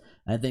close.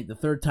 I think the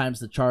third time's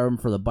the charm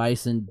for the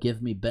Bison.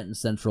 Give me Benton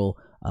Central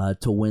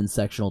to win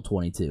sectional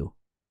 22.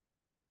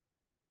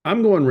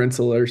 I'm going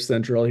Rensselaer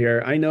Central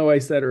here. I know I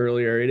said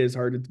earlier it is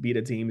hard to beat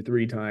a team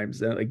 3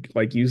 times,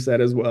 like you said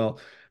as well.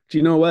 Do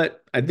you know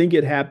what? I think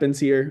it happens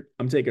here.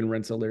 I'm taking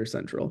Rensselaer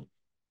Central.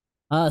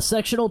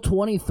 Sectional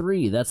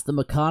 23. That's the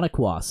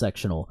Maconaquah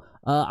sectional.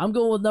 I'm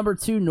going with number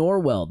 2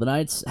 Norwell. The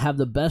Knights have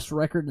the best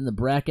record in the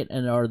bracket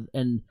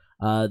and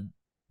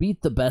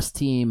beat the best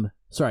team.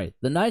 Sorry,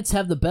 the Knights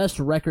have the best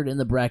record in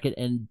the bracket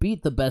and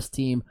beat the best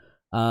team.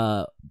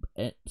 I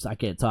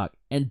can't talk.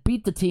 And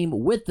beat the team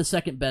with the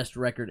second best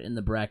record in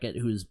the bracket,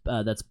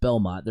 that's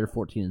Belmont. They're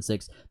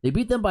 14-6. They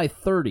beat them by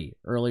 30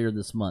 earlier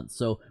this month.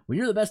 So when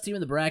you're the best team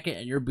in the bracket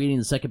and you're beating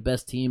the second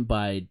best team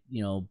by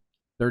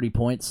 30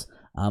 points,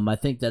 I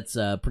think that's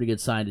a pretty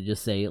good sign to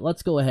just say,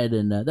 let's go ahead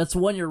and that's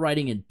one you're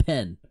writing in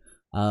pen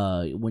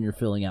when you're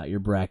filling out your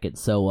bracket.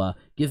 So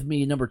give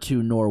me number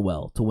 2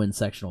 Norwell to win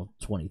sectional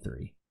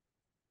 23.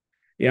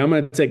 Yeah, I'm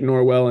going to take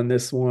Norwell in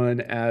this one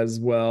as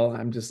well.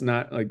 I'm just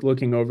not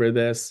looking over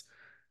this.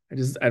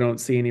 I don't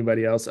see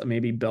anybody else.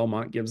 Maybe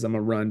Belmont gives them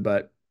a run,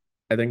 but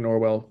I think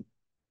Norwell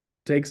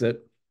takes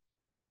it.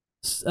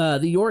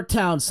 The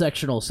Yorktown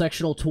sectional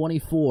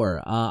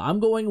 24. I'm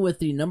going with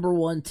the number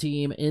 1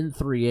 team in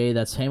 3A.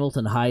 That's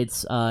Hamilton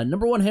Heights.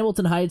 Number 1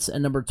 Hamilton Heights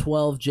and number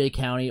 12 Jay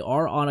County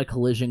are on a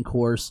collision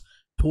course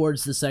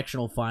towards the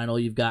sectional final.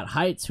 You've got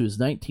Heights, who's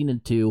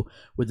 19-2,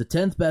 with the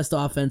 10th best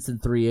offense in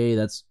 3A.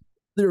 That's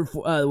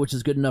which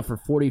is good enough for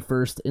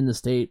 41st in the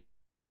state.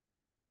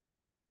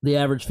 They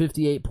average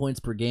 58 points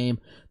per game.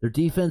 Their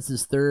defense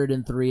is 3rd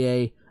in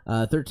 3A,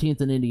 13th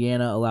in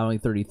Indiana, allowing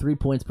 33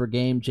 points per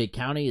game. Jay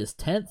County is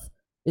 10th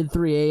in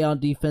 3A on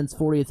defense,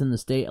 40th in the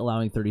state,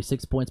 allowing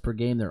 36 points per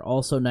game. They're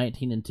also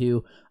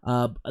 19-2.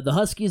 The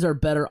Huskies are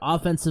better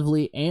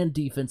offensively and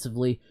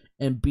defensively,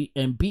 and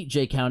beat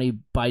Jay County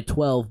by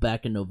 12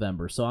 back in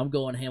November. So I'm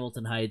going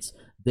Hamilton Heights.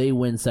 They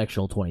win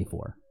sectional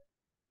 24.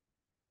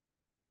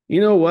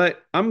 You know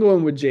what? I'm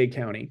going with Jay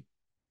County.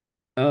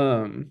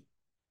 Um,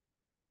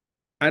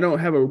 I don't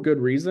have a good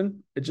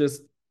reason.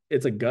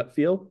 It's a gut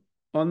feel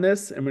on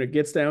this, and when it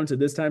gets down to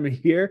this time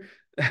of year,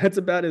 that's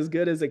about as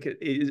good as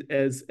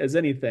as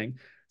anything.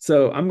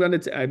 So I'm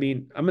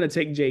gonna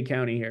take Jay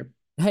County here.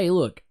 Hey,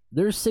 look,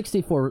 there's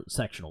 64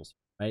 sectionals,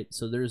 right?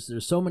 So there's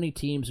so many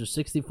teams. There's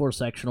 64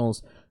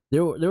 sectionals.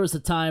 There was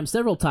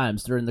several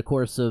times during the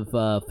course of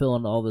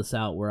filling all this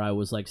out, where I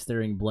was like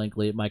staring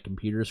blankly at my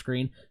computer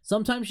screen.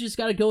 Sometimes you just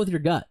got to go with your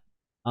gut.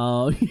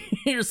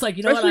 You're just like,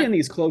 especially in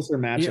these closer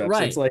matchups. Yeah,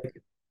 right. It's like,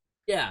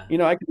 yeah,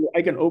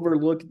 I can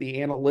overlook the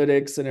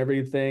analytics and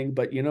everything,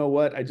 but you know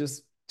what?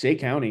 Jay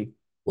County.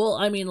 Well,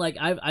 I mean, like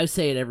I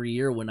say it every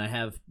year when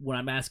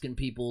I'm asking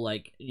people,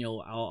 like,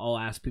 I'll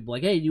ask people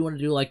like, hey, do you want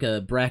to do like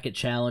a bracket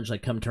challenge,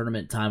 like come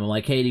tournament time? I'm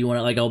like, hey, do you want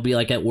to, like, I'll be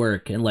like at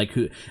work, and like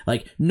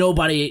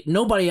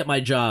nobody at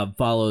my job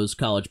follows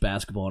college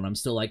basketball, and I'm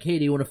still like, hey,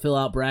 do you want to fill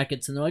out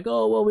brackets? And they're like,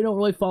 oh, well, we don't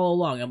really follow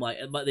along. I'm like,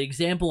 but the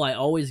example I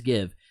always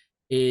give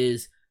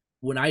is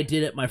when I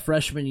did it my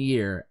freshman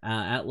year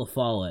at La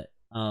Follette.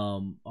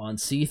 On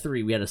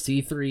C3, we had a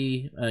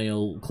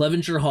C3,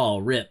 Clevenger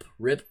Hall, rip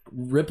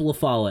La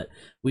Follette.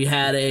 We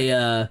had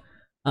a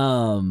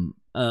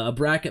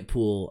bracket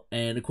pool,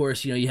 and of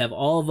course, you have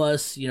all of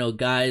us,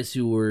 guys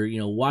who were,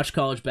 watch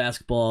college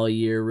basketball all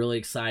year, really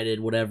excited,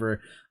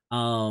 whatever.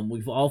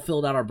 We've all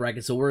filled out our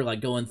brackets, so we're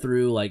like going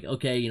through, like,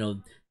 okay,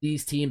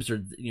 these teams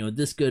are,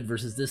 this good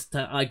versus this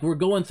time. Like, we're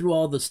going through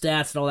all the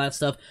stats and all that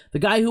stuff. The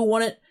guy who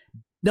won it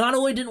not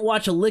only didn't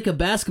watch a lick of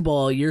basketball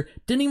all year,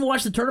 didn't even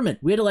watch the tournament.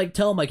 We had to like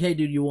tell him, like, hey,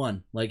 dude, you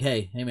won. Like,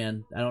 hey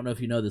man, I don't know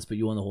if you know this, but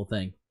you won the whole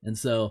thing. And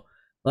so,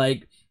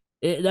 like,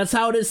 that's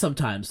how it is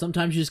sometimes.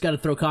 Sometimes you just got to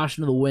throw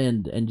caution to the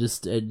wind and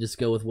just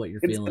go with what you're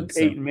feeling. It's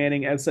the Peyton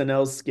Manning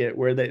SNL skit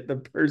where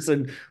the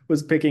person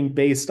was picking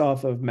based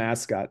off of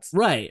mascots.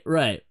 Right.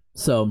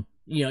 So,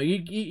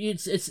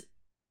 you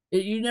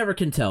never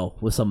can tell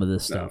with some of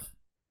this stuff.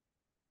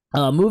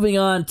 Moving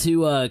on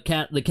to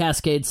the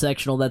Cascade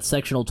sectional, that's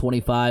sectional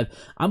 25.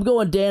 I'm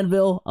going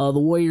Danville. The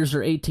Warriors are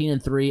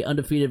 18-3,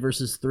 undefeated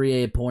versus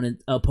 3A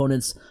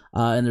opponents,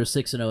 and they're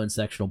 6-0 in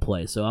sectional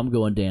play. So I'm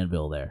going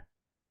Danville there.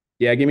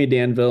 Yeah, give me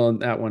Danville on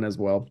that one as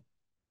well.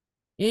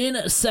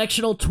 In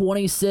sectional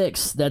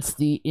 26, that's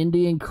the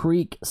Indian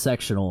Creek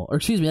sectional,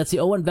 that's the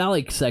Owen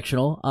Valley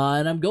sectional,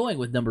 and I'm going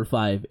with number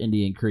 5,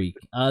 Indian Creek.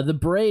 The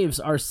Braves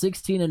are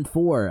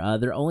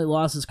 16-4. Their only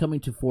losses coming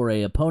to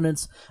 4A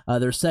opponents.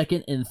 They're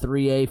second in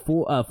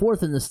 3A,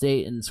 fourth in the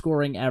state in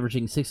scoring,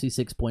 averaging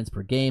 66 points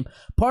per game.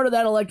 Part of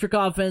that electric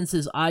offense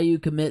is IU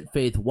commit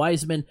Faith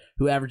Wiseman,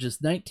 who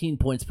averages 19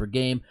 points per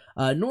game.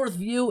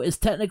 Northview is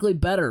technically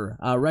better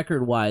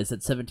record-wise at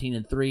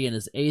 17-3 and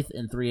is 8th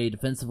in 3A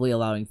defensively,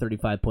 allowing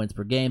 35 points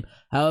per game.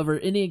 However,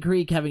 Indian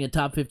Creek having a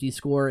top 50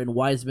 score and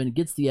Wiseman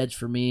gets the edge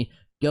for me.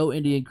 Go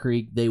Indian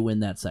Creek. They win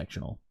that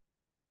sectional.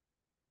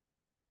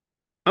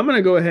 I'm going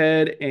to go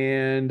ahead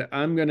and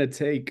I'm going to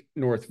take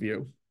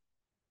Northview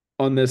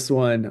on this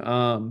one.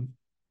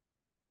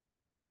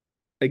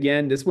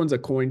 Again, this one's a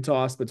coin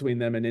toss between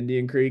them and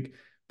Indian Creek,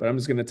 but I'm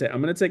going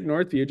to take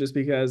Northview just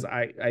because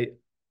I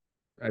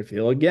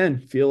feel like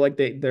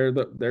they're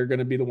going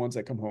to be the ones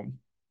that come home.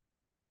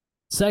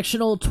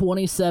 Sectional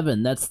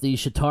 27, that's the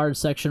Chittard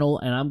sectional,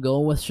 and I'm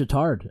going with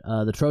Chittard.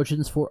 The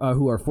Trojans, who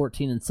are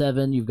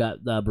 14-7. You've got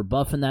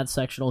Brebeuf in that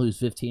sectional, who's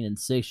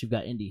 15-6. You've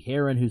got Indy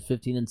Heron, who's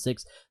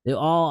 15-6. They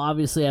all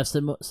obviously have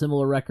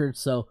similar records,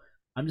 so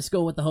I'm just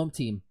going with the home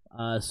team.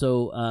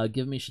 So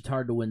give me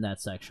Chittard to win that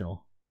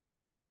sectional.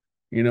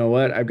 You know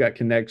what? I've got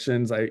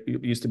connections. I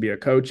used to be a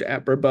coach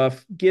at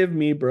Brebeuf. Give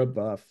me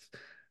Brebeuf.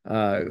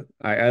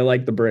 I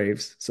like the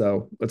Braves,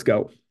 so let's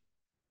go.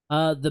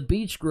 The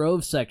Beech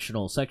Grove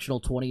sectional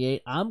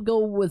 28. I'm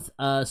going with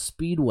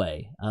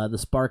Speedway, the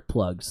Spark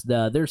Plugs.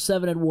 They're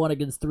 7-1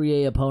 against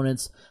 3A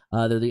opponents.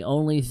 They're the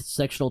only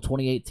sectional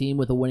 28 team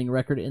with a winning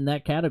record in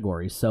that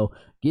category. So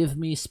give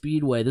me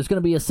Speedway. There's going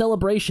to be a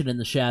celebration in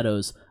the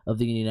shadows of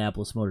the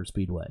Indianapolis Motor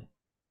Speedway.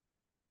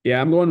 Yeah,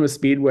 I'm going with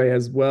Speedway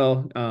as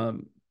well.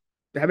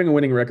 Having a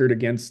winning record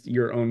against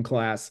your own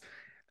class,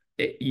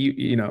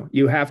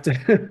 you have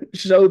to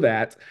show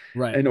that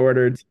right in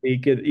order to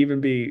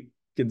even be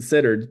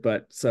considered.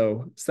 But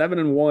so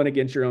 7-1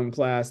 against your own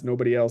class,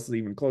 nobody else is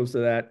even close to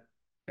that.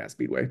 Yeah,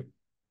 Speedway.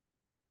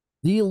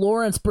 The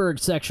Lawrenceburg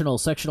sectional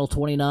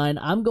 29.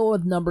 I'm going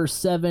with number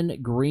 7,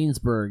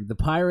 Greensburg. The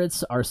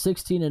Pirates are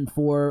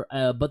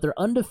 16-4, but they're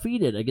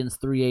undefeated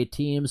against 3A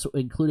teams,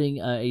 including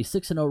a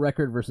 6-0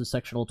 record versus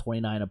sectional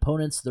 29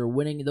 opponents. They're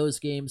winning those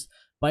games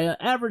by an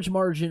average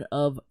margin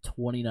of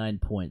 29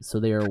 points. So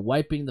they are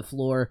wiping the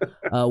floor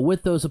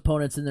with those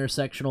opponents in their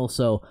sectional.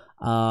 So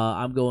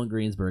I'm going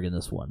Greensburg in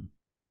this one.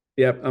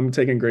 Yep, I'm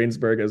taking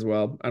Greensburg as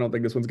well. I don't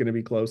think this one's going to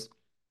be close.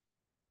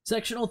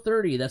 Sectional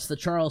 30, that's the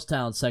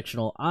Charlestown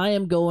sectional. I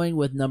am going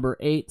with number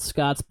 8,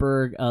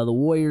 Scottsburg. The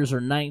Warriors are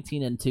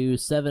 19-2,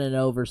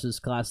 7-0 versus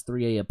Class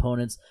 3A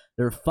opponents.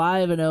 They're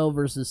 5-0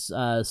 versus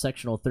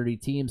sectional 30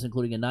 teams,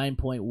 including a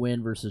 9-point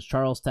win versus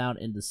Charlestown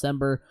in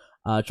December.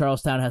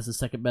 Charlestown has the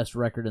second best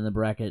record in the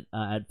bracket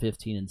at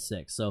 15-6.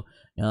 So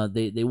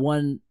they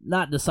won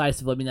not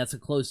decisively. I mean, that's a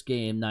close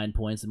game, 9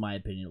 points in my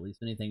opinion, at least.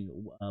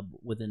 Anything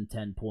within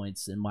 10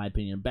 points, in my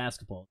opinion, in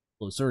basketball,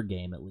 closer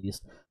game at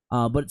least.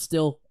 But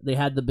still, they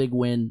had the big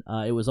win.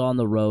 It was on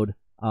the road.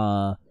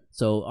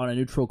 So on a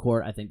neutral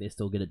court, I think they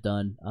still get it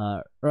done.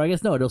 Or I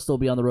guess no, it'll still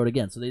be on the road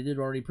again. So they did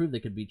already prove they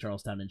could beat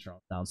Charlestown in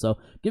Charlestown. So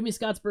give me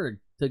Scottsburg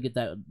to get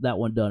that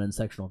one done in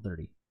sectional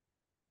 30.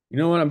 You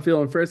know what? I'm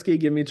feeling frisky.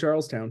 Give me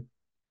Charlestown.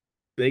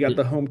 They got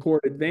the home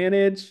court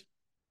advantage.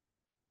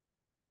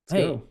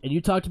 Let's go. And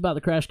you talked about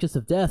the crash kiss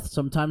of death.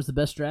 Sometimes the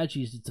best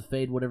strategy is to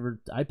fade whatever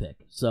I pick.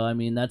 So I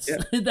mean, that's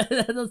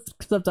that's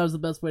sometimes the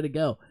best way to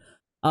go.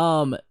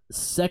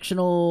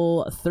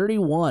 Sectional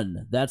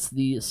 31, that's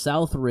the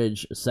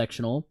Southridge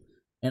sectional,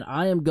 and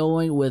I am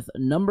going with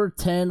number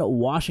 10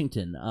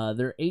 Washington.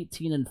 They're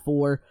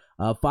 18-4,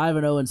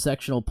 5-0 in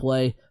sectional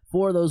play.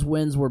 4 of those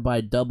wins were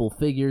by double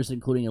figures,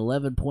 including an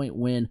 11-point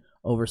win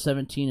over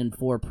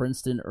 17-4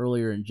 Princeton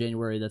earlier in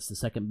January. That's the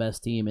second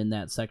best team in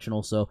that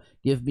sectional, so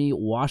give me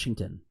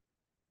Washington.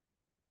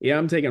 Yeah,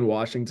 I'm taking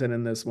Washington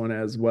in this one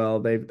as well.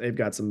 They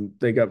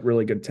got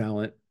really good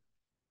talent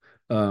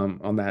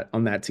on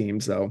that team,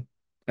 so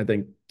I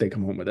think they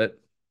come home with it.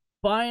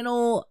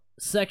 Final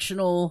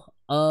sectional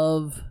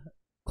of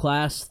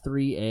Class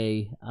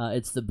 3A.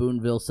 It's the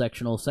Boonville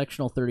sectional,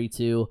 sectional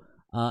 32.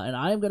 And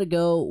I'm going to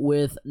go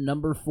with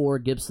number 4,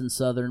 Gibson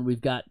Southern. We've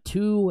got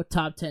 2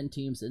 top 10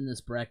 teams in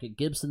this bracket.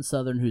 Gibson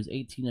Southern, who's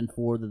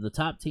 18-4. They're the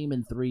top team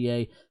in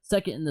 3A,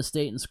 second in the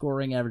state in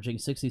scoring, averaging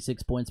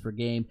 66 points per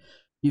game.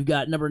 You've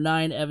got number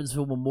 9,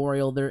 Evansville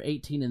Memorial. They're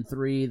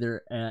 18-3.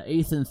 They're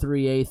 8th in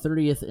 3A,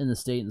 30th in the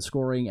state in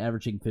scoring,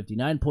 averaging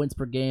 59 points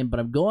per game. But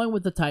I'm going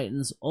with the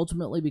Titans,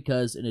 ultimately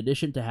because in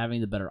addition to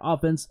having the better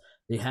offense,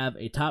 they have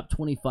a top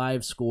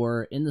 25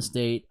 scorer in the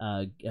state,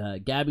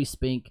 Gabby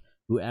Spink,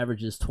 who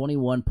averages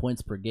 21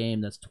 points per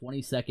game. That's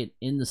 22nd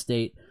in the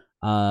state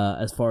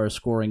as far as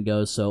scoring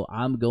goes. So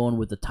I'm going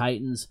with the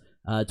Titans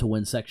to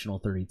win sectional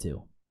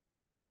 32.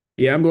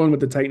 Yeah, I'm going with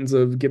the Titans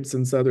of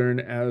Gibson Southern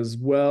as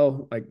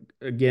well. Like,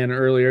 again,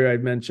 earlier I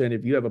mentioned,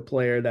 if you have a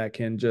player that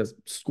can just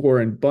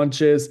score in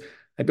bunches,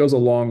 that goes a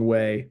long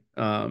way,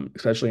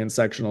 especially in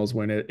sectionals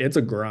when it's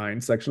a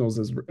grind. Sectionals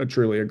is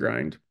truly a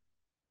grind.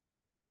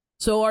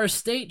 So our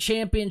state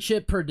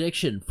championship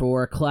prediction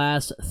for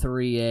Class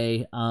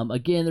 3A.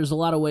 Again, there's a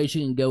lot of ways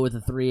you can go with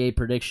a 3A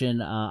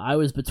prediction. I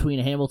was between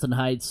Hamilton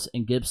Heights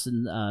and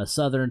Gibson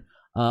Southern.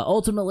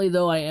 Ultimately,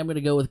 though, I am going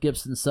to go with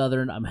Gibson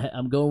Southern.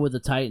 I'm going with the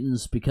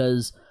Titans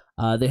because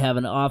they have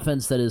an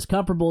offense that is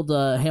comparable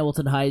to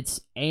Hamilton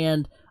Heights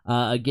and,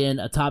 again,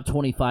 a top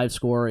 25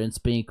 scorer in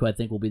Spink, who I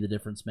think will be the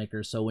difference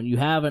maker. So when you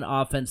have an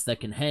offense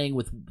that can hang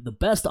with the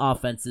best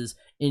offenses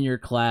in your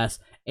class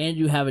and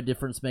you have a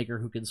difference maker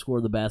who can score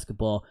the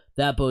basketball,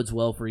 that bodes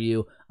well for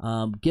you.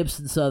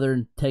 Gibson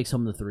Southern takes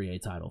home the 3A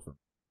title for me.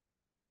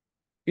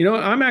 You know,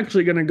 I'm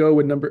actually going to go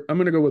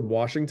with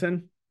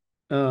Washington.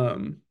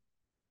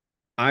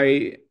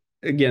 I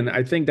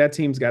think that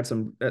team's has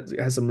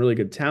some really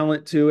good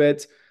talent to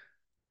it.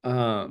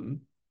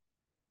 And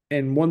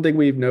one thing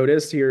we've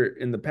noticed here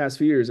in the past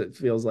few years, it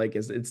feels like,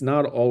 is it's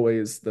not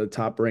always the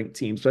top ranked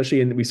team,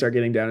 especially we start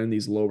getting down in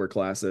these lower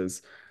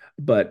classes.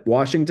 But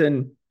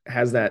Washington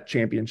has that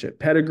championship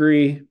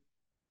pedigree.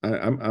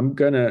 I'm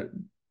probably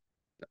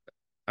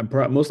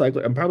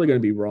gonna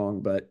be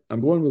wrong, but I'm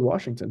going with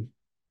Washington.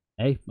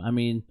 Hey, I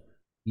mean,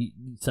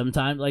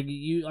 sometimes like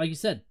you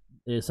said,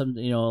 some,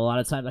 a lot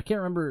of times I can't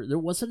remember. There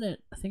wasn't it.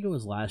 I think it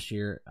was last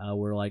year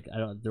where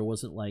there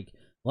wasn't like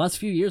the last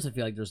few years. I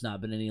feel like there's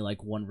not been any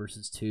like 1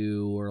 versus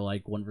 2 or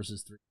like 1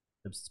 versus 3.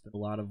 It's been a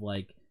lot of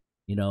like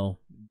the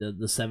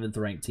 7th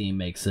ranked team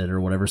makes it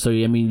or whatever. So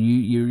I mean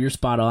you're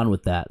spot on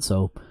with that.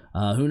 So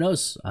who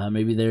knows?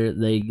 Maybe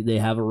they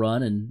have a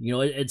run and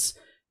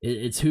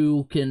it's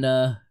who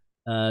can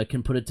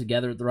put it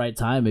together at the right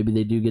time. Maybe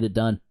they do get it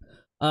done.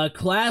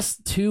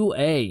 Class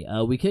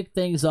 2A, we kick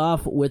things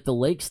off with the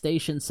Lake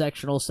Station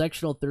sectional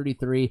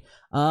 33.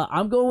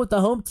 I'm going with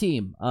the home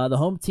team. The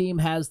home team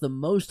has the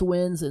most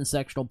wins in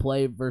sectional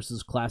play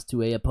versus Class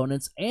 2A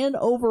opponents and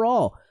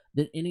overall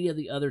than any of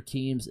the other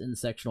teams in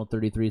sectional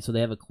 33. So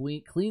they have a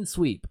clean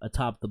sweep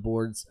atop the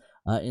boards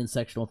in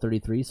sectional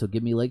 33. So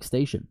give me Lake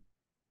Station.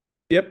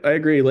 Yep, I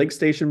agree. Lake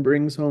Station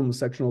brings home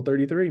sectional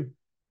 33.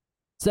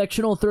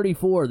 Sectional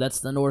 34, that's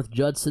the North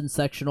Judson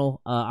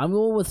sectional. I'm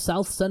going with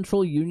South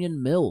Central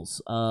Union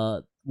Mills.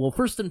 Well,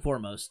 first and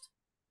foremost,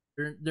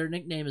 their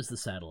nickname is the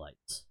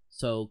Satellites.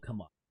 So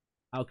come on,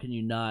 how can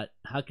you not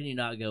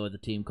go with a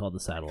team called the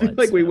Satellites?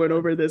 Like we went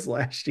over this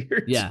last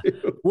year. Yeah.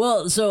 Too.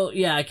 Well, so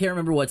yeah, I can't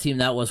remember what team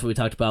that was we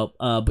talked about.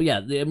 But yeah,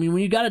 I mean,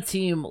 when you got a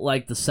team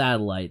like the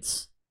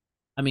Satellites,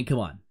 I mean, come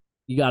on,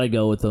 you got to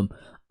go with them.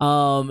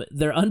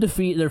 They're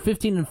undefeated. They're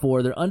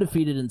 15-4. They're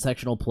undefeated in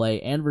sectional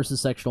play and versus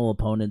sectional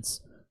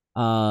opponents.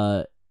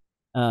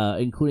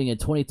 Including a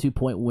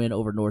 22-point win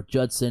over North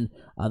Judson.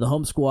 The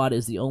home squad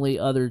is the only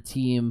other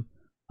team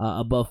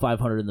above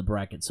 500 in the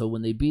bracket. So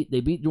when they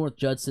beat North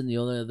Judson, the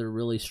only other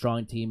really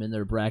strong team in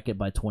their bracket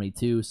by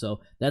 22.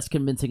 So that's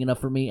convincing enough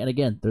for me. And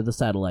again, they're the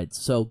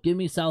satellites. So give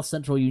me South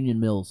Central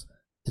Union Mills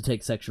to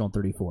take sectional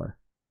 34.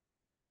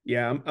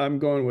 Yeah, I'm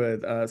going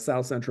with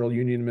South Central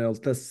Union Mills,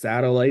 the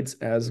satellites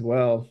as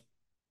well.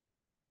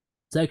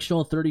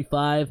 Sectional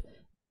 35.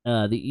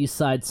 The East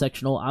Side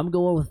sectional. I'm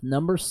going with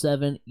number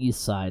 7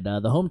 East Side.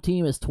 The home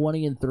team is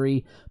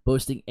 20-3,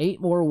 boasting 8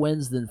 more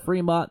wins than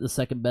Fremont, the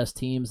second best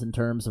teams in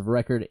terms of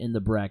record in the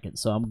bracket.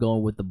 So I'm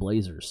going with the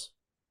Blazers.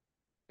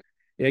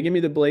 Yeah, give me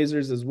the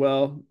Blazers as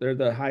well. They're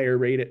the higher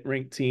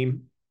ranked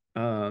team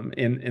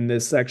in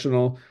this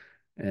sectional,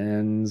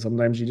 and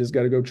sometimes you just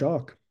got to go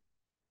chalk.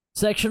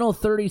 Sectional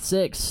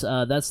 36,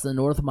 that's the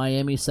North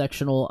Miami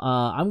sectional.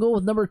 I'm going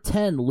with number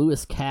 10,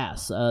 Lewis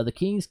Cass. The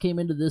Kings came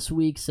into this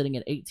week sitting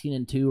at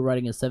 18-2,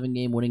 riding a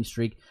 7-game winning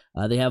streak.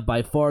 They have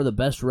by far the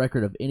best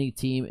record of any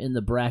team in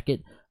the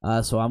bracket,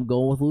 so I'm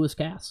going with Lewis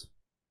Cass.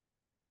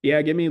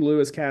 Yeah, give me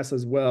Lewis Cass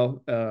as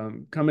well.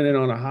 Coming in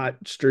on a hot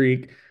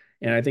streak,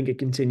 and I think it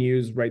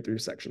continues right through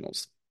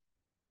sectionals.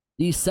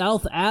 The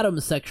South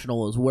Adams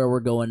sectional is where we're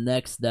going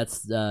next.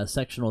 That's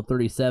sectional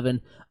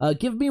 37.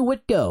 Give me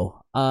Whitko.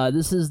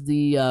 This is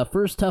the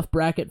first tough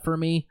bracket for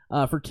me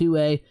for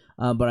 2A,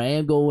 but I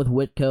am going with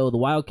Whitko. The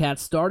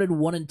Wildcats started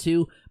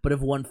 1-2, but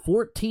have won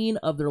 14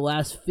 of their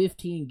last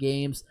 15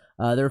 games.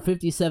 Their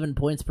 57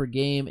 points per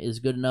game is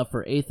good enough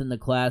for 8th in the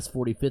class,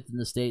 45th in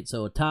the state,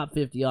 so a top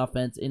 50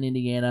 offense in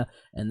Indiana,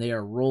 and they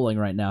are rolling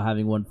right now,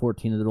 having won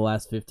 14 of their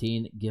last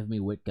 15. Give me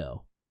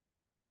Whitko.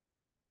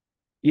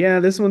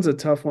 Yeah, this one's a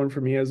tough one for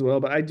me as well,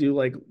 but I do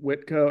like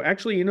Whitko.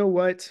 Actually, you know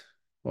what?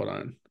 Hold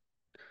on.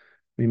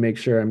 Let me make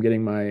sure I'm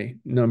getting my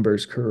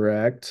numbers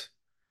correct.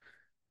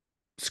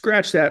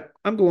 Scratch that.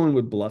 I'm going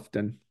with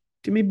Bluffton.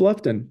 Give me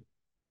Bluffton.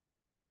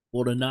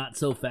 Well, to not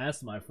so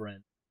fast, my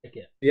friend.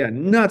 Yeah,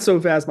 not so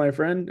fast, my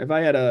friend. If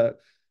I had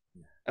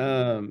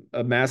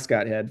a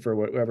mascot head for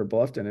whatever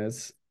Bluffton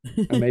is,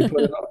 I may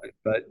put it on,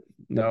 but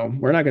no,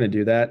 we're not going to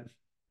do that.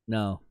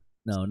 No,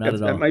 not at all.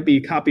 That might be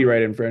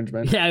copyright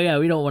infringement. Yeah,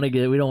 we don't want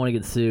to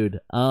get sued.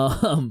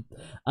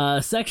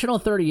 Sectional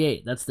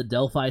 38, that's the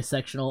Delphi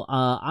sectional.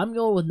 I'm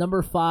going with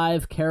number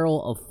 5,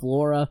 Carroll of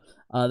Flora.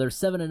 They're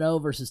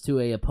 7-0 versus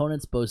 2A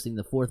opponents, boasting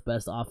the 4th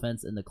best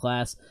offense in the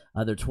class.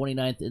 They're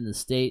 29th in the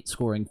state,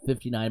 scoring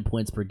 59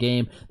 points per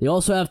game. They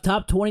also have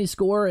top 20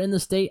 scorer in the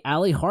state,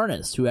 Allie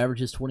Harness, who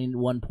averages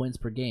 21 points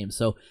per game.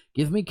 So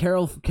give me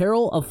Carroll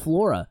of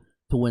Flora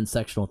to win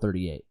sectional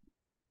 38.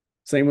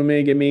 Same with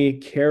me. Give me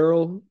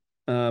Carroll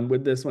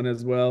with this one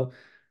as well.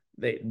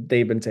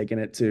 They've been taking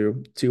it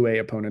to 2A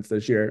opponents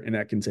this year, and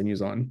that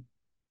continues on.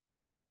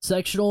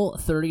 Sectional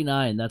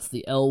 39, that's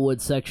the Elwood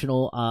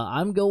sectional.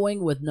 I'm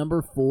going with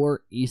number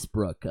 4,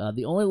 Eastbrook.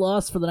 The only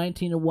loss for the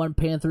 19-1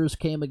 Panthers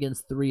came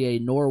against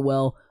 3A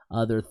Norwell.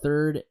 They're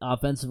 3rd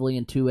offensively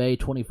in 2A,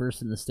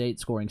 21st in the state,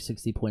 scoring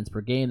 60 points per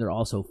game. They're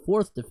also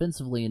 4th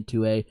defensively in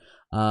 2A,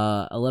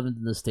 11th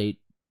in the state,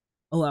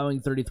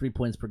 allowing 33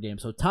 points per game.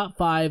 So top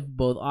 5,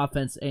 both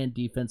offense and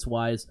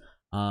defense-wise.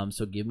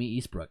 So give me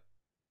Eastbrook.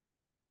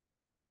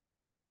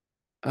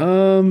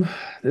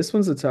 This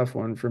one's a tough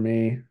one for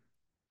me.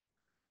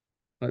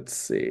 Let's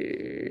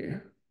see.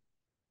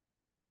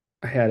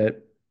 I had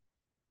it.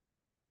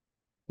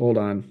 Hold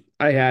on.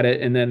 I had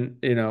it, and then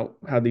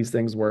how these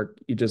things work.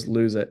 You just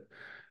lose it.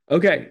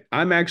 Okay,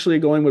 I'm actually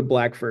going with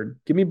Blackford.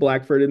 Give me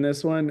Blackford in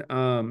this one.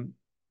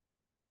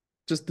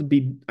 Just to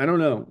be, I don't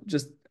know,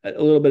 just a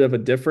little bit of a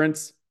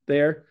difference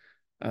there.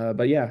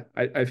 But yeah,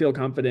 I feel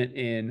confident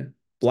in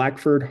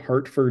Blackford,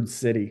 Hartford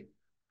City.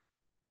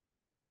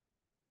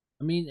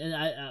 I mean, and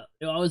I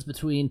was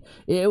between.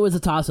 It was a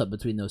toss-up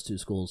between those two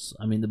schools.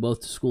 I mean,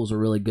 both schools are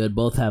really good.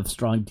 Both have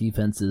strong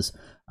defenses.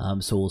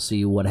 So we'll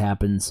see what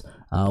happens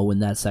when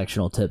that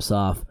sectional tips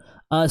off.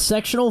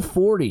 Sectional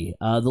 40,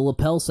 the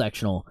Lapel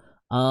sectional.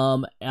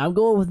 I'm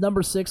going with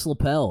number 6,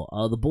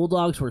 Lapel. The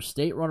Bulldogs were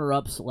state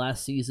runner-ups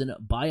last season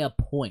by a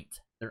point.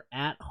 They're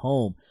at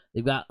home.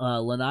 They've got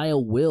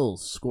Lanaya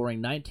Wills scoring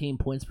 19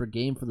 points per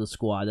game for the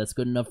squad. That's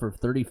good enough for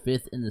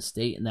 35th in the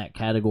state in that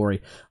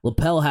category.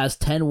 Lapel has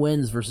 10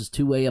 wins versus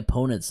 2A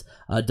opponents,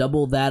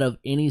 double that of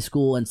any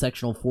school in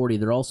Sectional 40.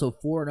 They're also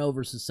 4-0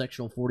 versus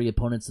Sectional 40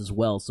 opponents as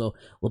well. So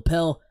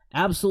Lapel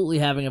absolutely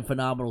having a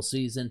phenomenal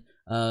season.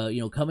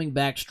 Coming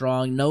back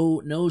strong.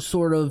 No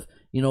sort of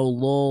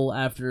lull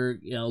after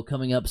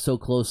coming up so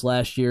close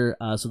last year.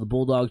 So the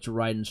Bulldogs are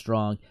riding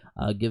strong.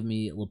 Give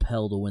me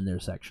Lapel to win their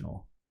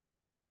sectional.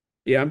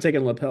 Yeah, I'm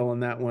taking Lapel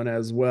on that one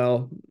as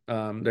well.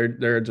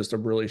 They're just a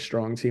really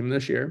strong team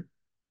this year.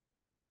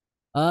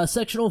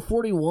 Sectional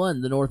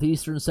 41, the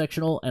Northeastern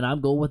sectional, and I'm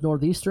going with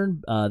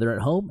Northeastern. They're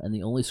at home and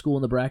the only school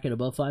in the bracket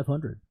above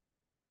 500.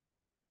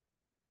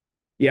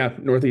 Yeah,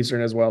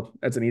 Northeastern as well.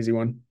 That's an easy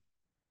one.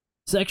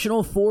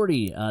 Sectional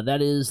 40,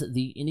 that is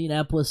the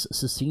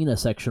Indianapolis-Scecina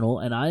sectional,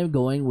 and I am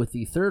going with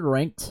the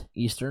third-ranked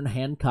Eastern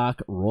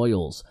Hancock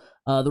Royals.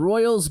 The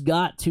Royals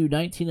got to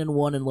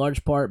 19-1 in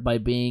large part by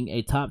being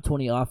a top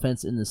 20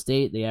 offense in the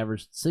state. They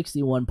averaged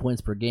 61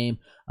 points per game.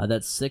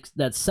 That's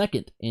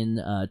second in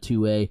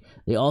 2A.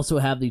 They also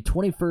have the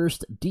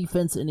 21st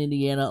defense in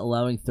Indiana,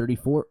 allowing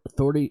 34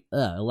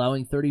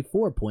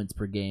 points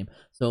per game.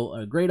 So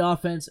a great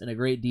offense and a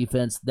great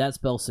defense. That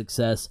spells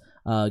success.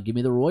 Give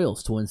me the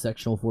Royals to win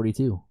sectional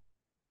 42.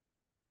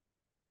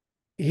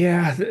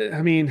 Yeah,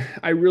 I mean,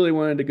 I really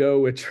wanted to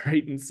go with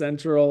Triton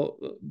Central,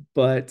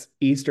 but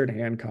Eastern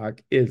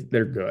Hancock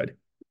they're good,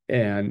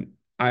 and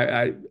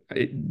I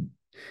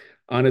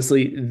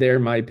honestly they're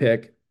my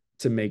pick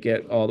to make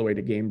it all the way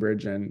to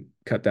Gamebridge and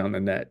cut down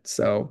the net.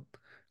 So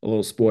a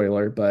little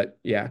spoiler, but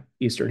yeah,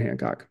 Eastern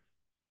Hancock.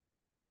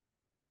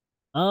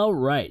 All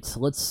right,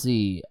 let's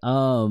see.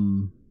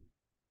 Park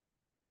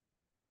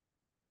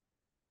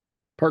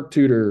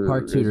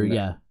Tudor.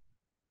 Yeah.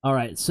 All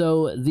right,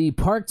 so the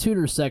Park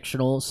Tudor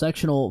sectional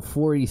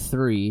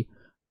 43.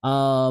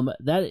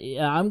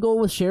 I'm going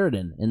with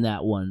Sheridan in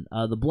that one.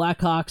 The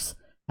Blackhawks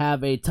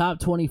have a top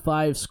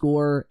 25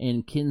 scorer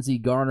in Kinsey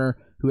Garner,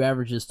 who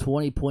averages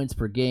 20 points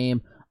per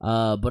game.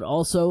 But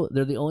also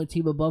they're the only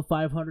team above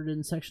 500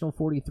 in sectional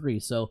 43.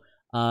 So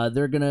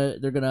they're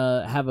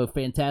gonna have a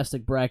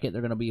fantastic bracket.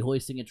 They're gonna be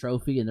hoisting a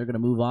trophy, and they're gonna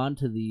move on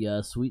to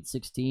the Sweet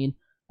 16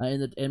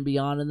 and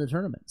beyond in the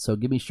tournament. So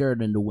give me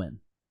Sheridan to win.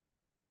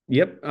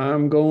 Yep,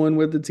 I'm going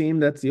with the team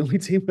that's the only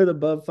team with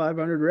above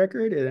 500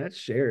 record, and that's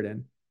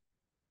Sheridan.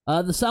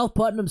 The South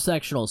Putnam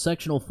sectional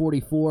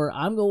 44.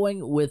 I'm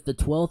going with the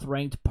 12th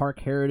ranked Park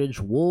Heritage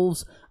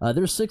Wolves.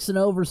 They're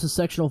 6-0 versus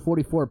sectional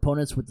 44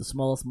 opponents, with the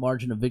smallest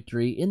margin of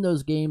victory in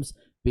those games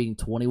being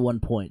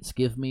 21 points.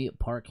 Give me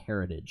Park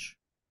Heritage.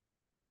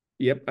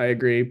 Yep, I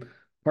agree.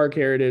 Park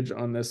Heritage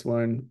on this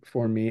one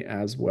for me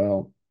as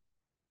well.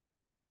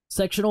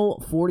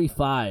 Sectional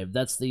 45,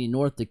 that's the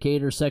North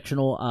Decatur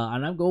sectional,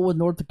 and I'm going with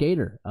North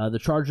Decatur. The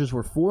Chargers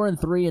were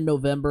 4-3 in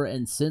November,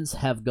 and since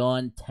have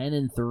gone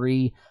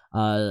 10-3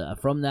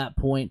 from that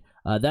point.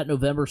 That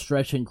November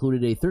stretch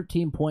included a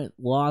 13-point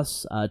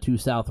loss to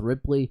South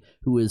Ripley,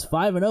 who is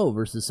 5-0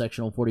 versus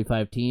sectional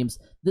 45 teams.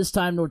 This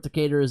time, North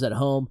Decatur is at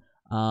home,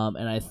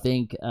 and I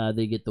think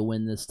they get the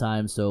win this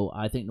time. So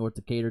I think North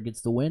Decatur gets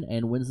the win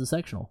and wins the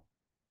sectional.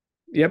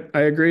 Yep, I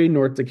agree.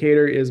 North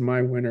Decatur is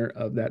my winner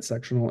of that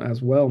sectional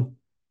as well.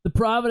 The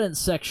Providence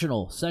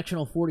sectional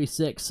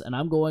 46, and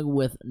I'm going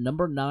with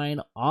number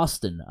 9,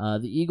 Austin.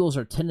 The Eagles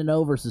are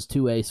 10-0 versus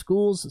 2A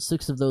schools,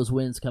 6 of those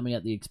wins coming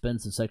at the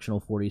expense of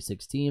sectional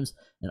 46 teams,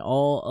 and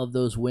all of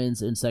those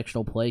wins in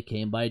sectional play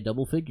came by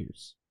double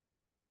figures.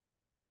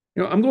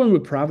 I'm going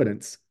with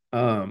Providence.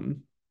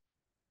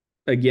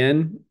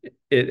 Again,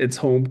 it's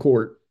home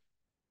court.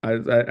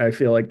 I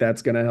feel like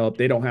that's going to help.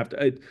 They don't have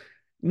to.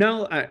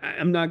 No,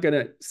 I'm not going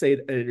to say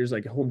there's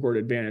like a home court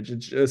advantage.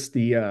 It's just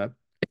the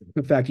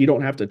fact you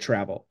don't have to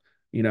travel.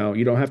 You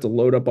don't have to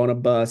load up on a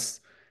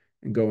bus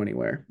and go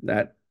anywhere.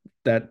 That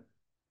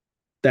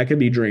can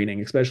be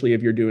draining, especially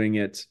if you're doing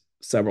it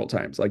several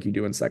times like you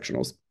do in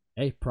sectionals.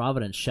 Hey,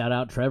 Providence! Shout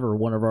out Trevor,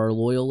 one of our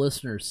loyal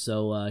listeners.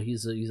 So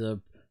he's a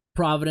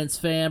Providence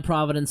fan,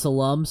 Providence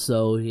alum.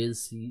 So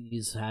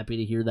he's happy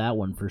to hear that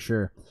one for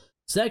sure.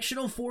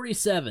 Sectional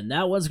 47.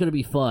 That one's going to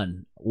be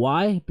fun.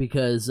 Why?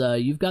 Because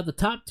you've got the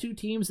top 2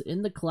 teams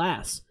in the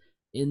class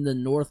in the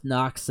North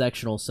Knox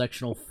sectional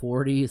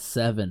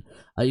 47.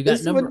 You got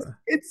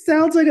It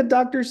sounds like a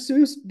Dr.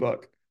 Seuss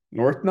book.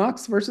 North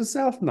Knox versus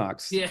South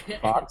Knox. Yeah.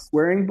 Fox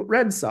wearing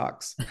red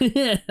socks.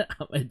 Yeah,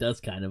 it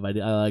does kind of. I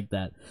like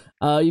that.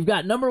 You've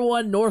got number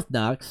 1 North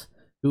Knox,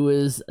 who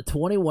is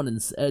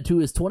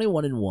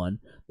 21-1.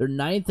 They're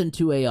 9th in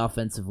 2A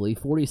offensively,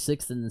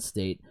 46th in the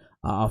state.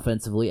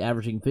 Offensively,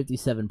 averaging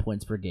 57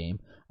 points per game.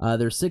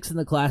 They're 6th in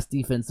the class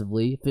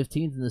defensively,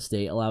 15th in the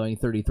state, allowing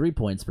 33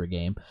 points per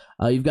game.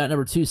 You've got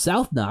number 2,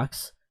 South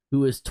Knox,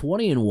 who is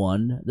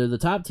 20-1. They're the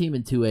top team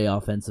in 2A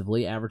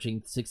offensively,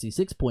 averaging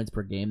 66 points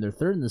per game. They're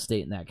 3rd in the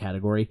state in that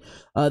category.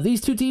 These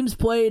 2 teams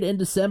played in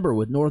December,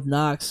 with North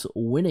Knox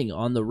winning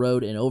on the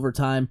road in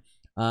overtime.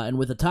 And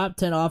with a top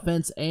 10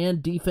 offense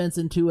and defense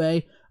in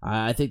 2A,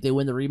 I think they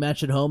win the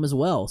rematch at home as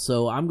well.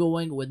 So I'm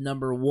going with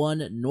number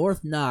 1,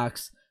 North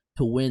Knox,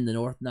 to win the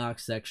North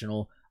Knox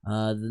sectional.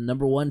 The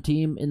number 1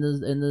 team in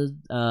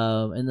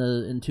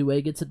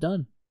 2A gets it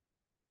done.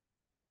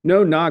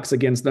 No Knox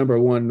against number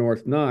 1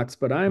 North Knox,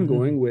 but I'm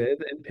going with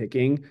and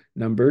picking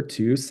number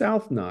 2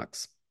 South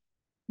Knox.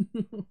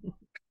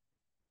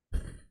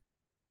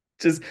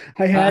 Just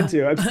I had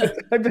to.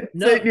 I've been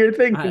sitting here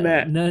thinking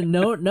that.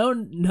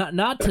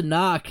 Not to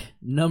knock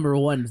number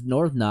 1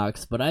 North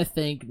Knox, but I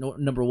think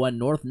number 1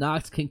 North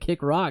Knox can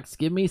kick rocks.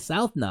 Give me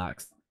South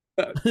Knox.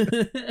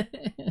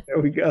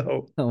 There we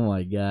go. Oh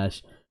my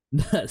gosh.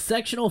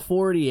 Sectional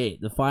 48,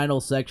 the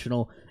final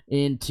sectional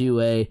in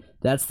 2A.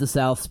 That's the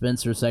South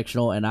Spencer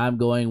sectional, and I'm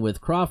going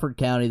with Crawford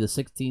County, the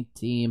 16th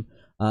team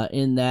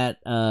in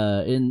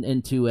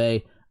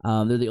 2A.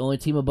 They're the only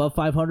team above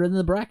 500 in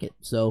the bracket,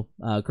 so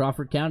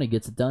Crawford County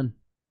gets it done.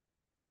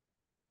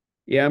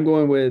 Yeah, I'm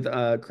going with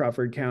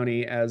Crawford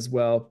County as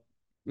well.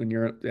 When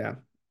you're, yeah,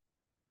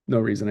 no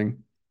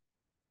reasoning.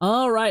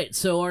 All right,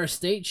 so our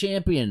state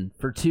champion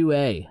for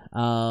 2A.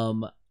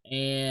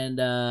 And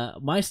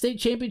my state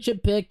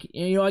championship pick,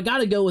 I got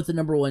to go with the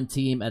number one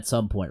team at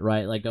some point,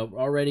 right? Like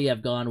already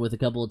I've gone with a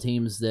couple of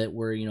teams that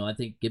were, I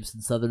think Gibson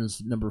Southern's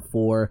number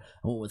 4.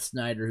 I went with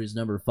Snyder, who's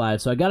number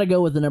 5. So I got to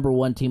go with the number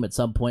one team at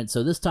some point.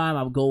 So this time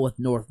I'll go with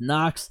North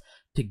Knox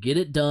to get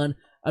it done.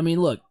 I mean,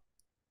 look,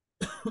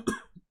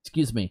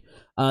 excuse me.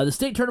 The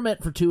state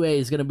tournament for 2A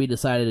is going to be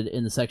decided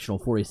in the sectional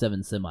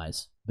 47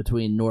 semis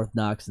between North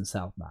Knox and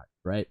South Knox,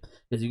 right?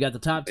 Because you got the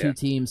top two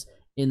teams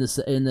in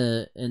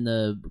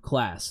the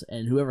class,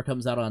 and whoever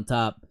comes out on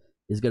top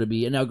is going to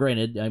be. And now,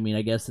 granted, I mean,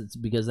 I guess it's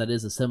because that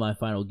is a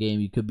semifinal game.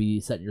 You could be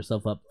setting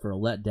yourself up for a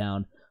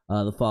letdown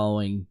the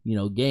following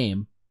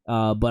game.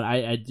 But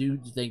I do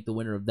think the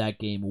winner of that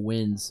game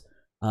wins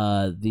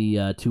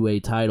the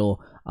 2A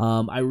title.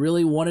 I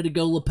really wanted to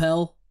go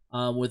Lapel.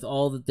 With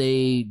all that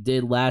they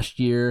did last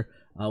year,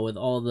 with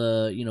all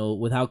the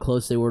with how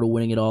close they were to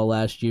winning it all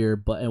last year,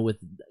 but and with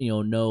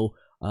no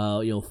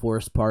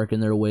Forest Park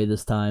in their way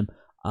this time.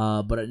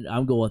 But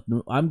I'm going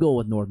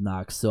with North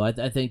Knox, so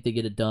I think they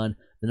get it done.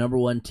 The number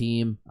one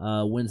team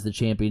wins the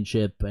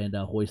championship and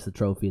hoists the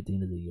trophy at the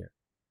end of the year.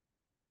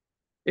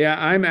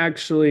 Yeah, I'm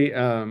actually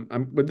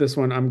I'm with this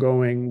one. I'm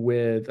going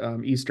with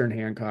Eastern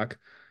Hancock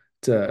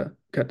to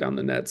cut down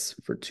the nets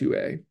for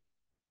 2A.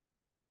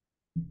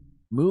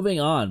 Moving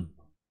on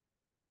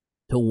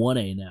to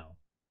 1A now.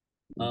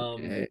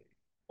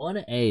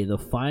 1A, the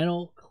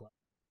final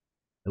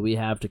that we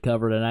have to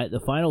cover tonight, the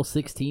final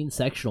 16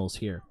 sectionals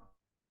here.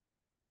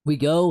 We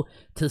go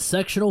to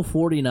sectional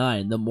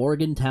 49, the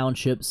Morgan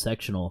Township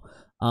sectional.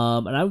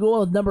 And I'm going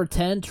with number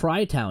 10,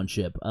 Tri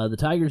Township. The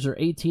Tigers are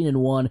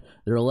 18-1.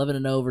 They're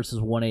 11-0 versus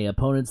 1A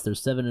opponents. They're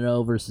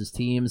 7-0 versus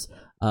teams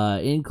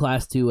in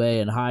Class 2A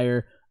and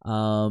higher.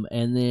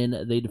 And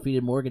then they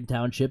defeated Morgan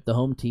Township, the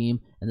home team,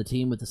 and the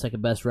team with the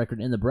second best record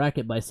in the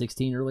bracket by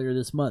 16 earlier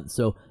this month.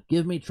 So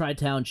give me Tri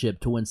Township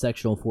to win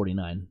sectional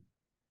 49.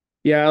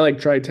 Yeah, I like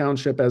Tri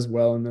Township as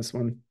well in this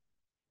one.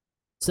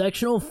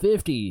 Sectional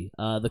 50,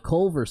 the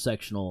Culver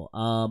sectional.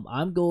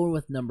 I'm going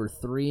with number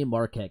 3,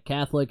 Marquette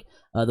Catholic.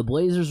 The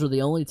Blazers are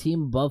the only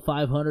team above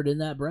 500 in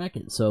that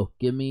bracket, so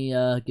give me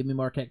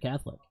Marquette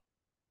Catholic.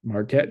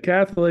 Marquette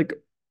Catholic,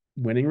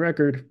 winning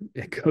record.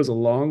 It goes a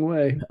long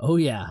way. Oh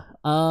yeah.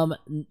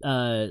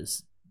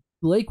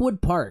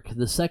 Lakewood Park,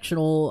 the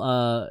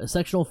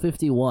sectional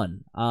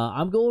 51.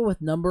 I'm going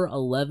with number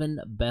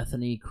 11,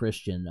 Bethany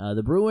Christian.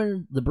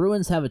 The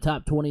Bruins have a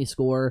top 20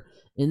 scorer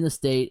in the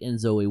state in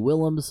Zoe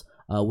Willems.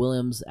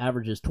 Williams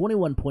averages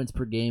 21 points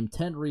per game,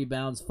 10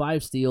 rebounds,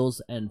 5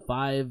 steals, and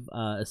 5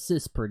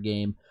 assists per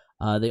game.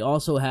 They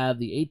also have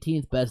the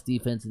 18th best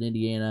defense in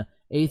Indiana,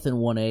 8th in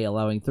 1A,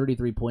 allowing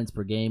 33 points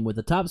per game. With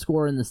the top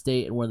scorer in the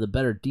state and one of the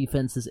better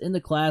defenses in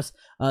the class,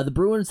 the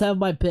Bruins have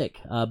my pick.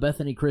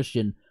 Bethany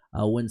Christian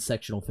wins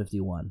sectional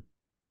 51.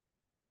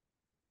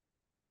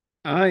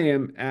 I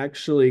am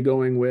actually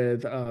going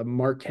with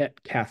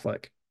Marquette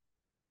Catholic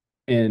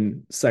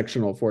in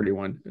sectional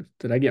 41.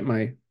 Did I get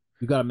my...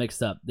 You got it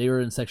mixed up. They were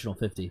in sectional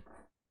 50.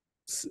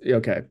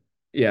 Okay.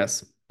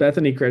 Yes.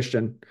 Bethany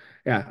Christian.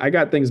 Yeah, I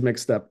got things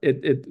mixed up.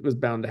 It was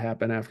bound to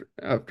happen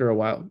after a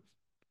while.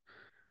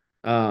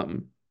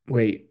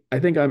 Wait, I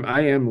think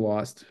I am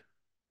lost.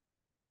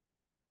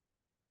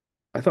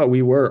 I thought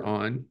we were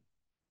on.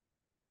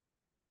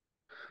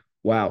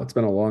 Wow, it's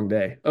been a long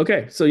day.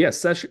 Okay, so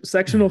yes,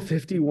 sectional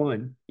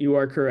 51. You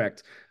are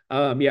correct.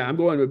 Yeah, I'm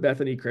going with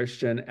Bethany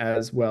Christian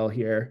as well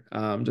here.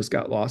 Just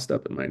got lost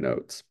up in my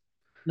notes.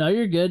 No,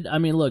 you're good. I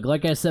mean, look,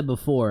 like I said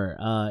before,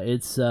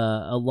 it's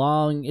a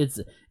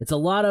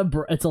lot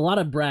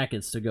of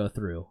brackets to go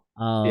through.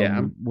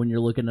 When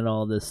you're looking at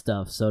all this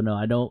stuff. So no,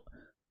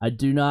 I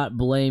do not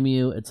blame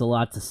you. It's a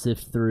lot to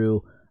sift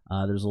through.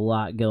 There's a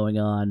lot going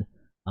on.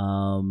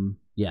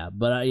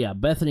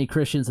 Bethany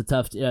Christian's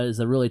is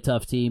a really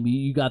tough team.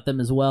 You got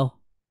them as well?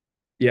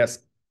 Yes.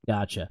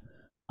 Gotcha.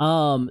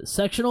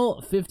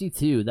 Sectional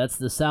 52. That's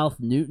the South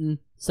Newton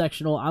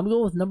sectional. I'm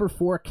going with number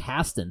 4,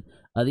 Caston.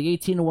 The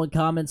 18-1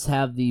 Comets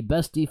have the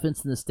best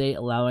defense in the state,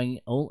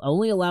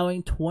 only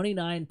allowing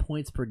 29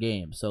 points per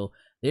game. So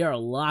they are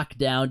locked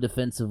down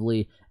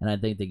defensively, and I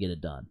think they get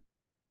it done.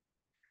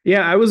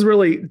 Yeah, I was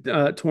really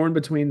torn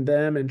between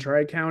them and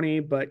Tri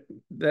County, but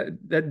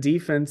that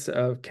defense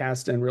of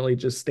Caston really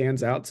just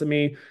stands out to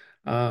me,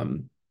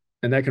 and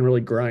that can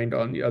really grind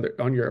on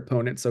your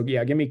opponent. So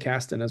yeah, give me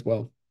Caston as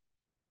well.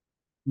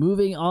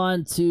 Moving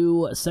on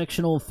to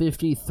sectional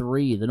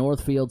 53, the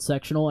Northfield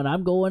sectional, and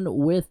I'm going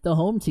with the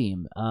home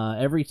team.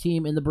 Every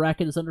team in the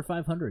bracket is under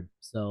 500,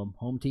 so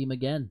home team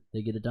again,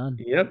 they get it done.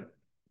 Yep,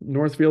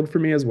 Northfield for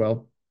me as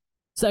well.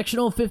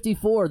 Sectional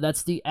 54,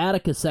 that's the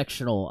Attica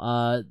sectional.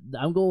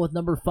 I'm going with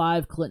number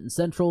 5, Clinton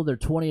Central. They're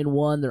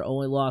 20-1. Their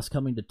only loss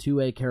coming to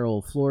 2A,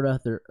 Carroll, Florida.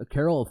 They're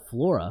Carroll,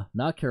 Florida,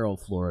 not Carroll,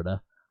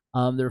 Florida.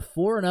 They're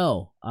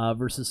 4-0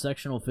 versus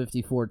sectional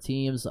 54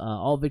 teams.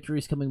 All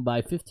victories coming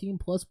by 15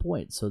 plus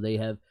points. So they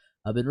have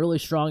been really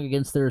strong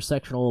against their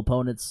sectional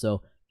opponents,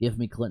 so give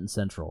me Clinton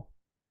Central.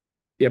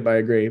 Yep, I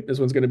agree. This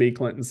one's going to be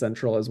Clinton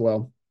Central as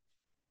well.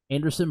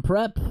 Anderson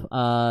Prep,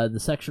 the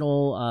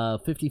sectional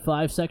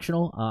 55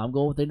 sectional. I'm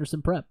going with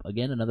Anderson Prep.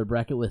 Again, another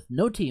bracket with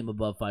no team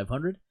above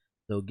 500.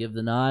 So give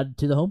the nod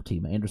to the home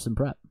team, Anderson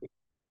Prep.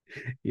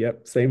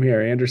 Yep, same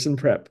here, Anderson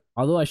Prep.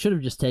 Although I should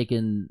have just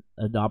taken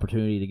an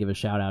opportunity to give a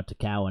shout out to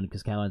Cowan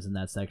because Cowan's in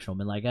that sectional.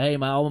 Been like, hey,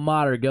 my alma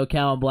mater, go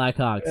Cowan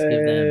Blackhawks.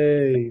 Give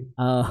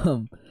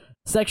them.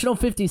 Sectional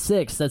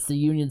 56, that's the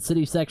Union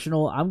City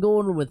sectional. I'm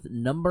going with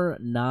number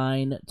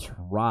 9,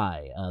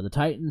 Try. The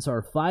Titans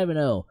are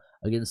 5-0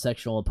 against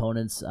sectional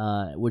opponents,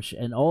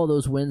 and all of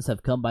those wins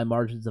have come by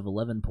margins of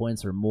 11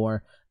 points or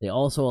more. They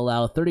also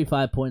allow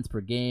 35 points per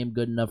game,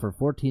 good enough for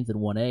 14th in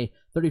 1A,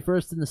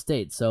 31st in the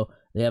state. So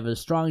they have a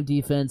strong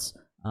defense.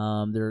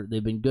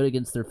 They've been good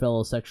against their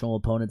fellow sectional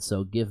opponents,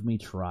 so give me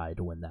Try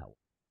to win that one.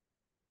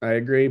 I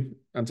agree.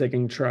 I'm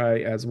taking Try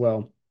as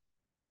well.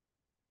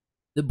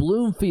 The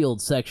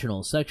Bloomfield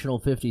sectional, sectional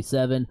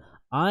 57.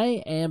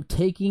 I am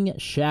taking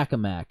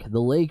Shakamak. The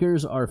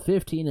Lakers are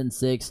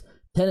 15-6,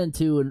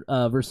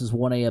 10-2 versus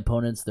 1A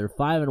opponents. They're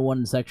 5-1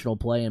 in sectional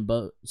play and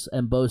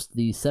boast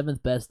the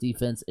 7th best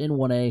defense in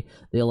 1A.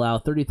 They allow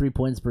 33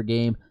 points per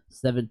game,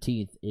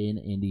 17th in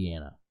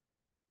Indiana.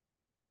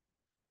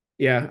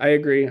 Yeah, I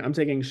agree. I'm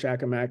taking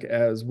Shakamak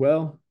as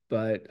well,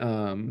 but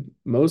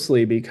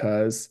mostly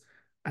because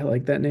I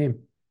like that name.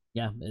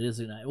 Yeah, it is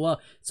a nice.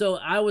 Well, so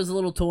I was a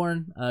little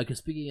torn because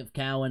speaking of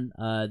Cowan,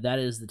 that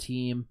is the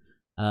team,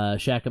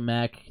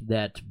 Shakamak,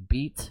 that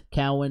beat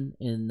Cowan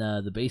in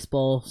the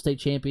baseball state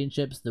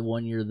championships the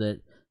one year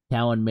that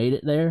Cowan made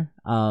it there.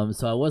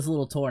 So I was a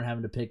little torn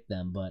having to pick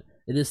them, but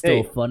it is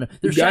still fun.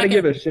 You got to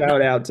give a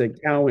shout out to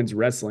Cowan's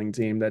wrestling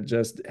team that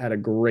just had a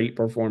great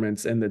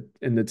performance in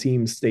the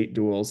team state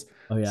duels.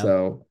 Oh yeah.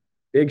 So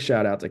big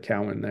shout out to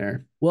Cowan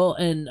there. Well,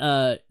 and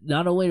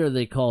not only are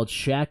they called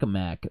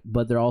Shakamak,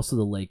 but they're also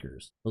the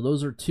Lakers. So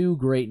those are two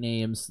great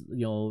names.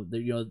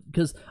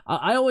 Because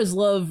I always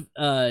love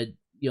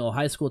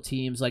high school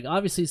teams. Like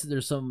obviously,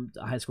 there's some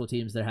high school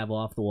teams that have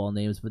off the wall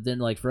names, but then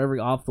like for every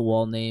off the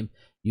wall name,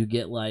 you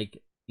get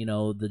like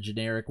the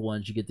generic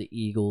ones. You get the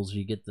Eagles,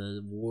 you get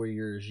the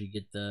Warriors, you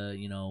get the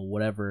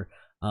whatever.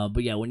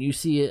 But yeah, when you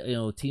see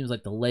it, teams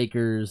like the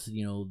Lakers,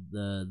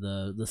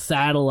 the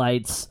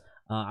Satellites.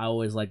 I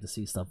always like to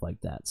see stuff like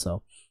that.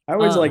 So I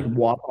always like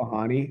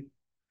Wapahani.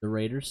 The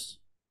Raiders.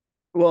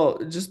 Well,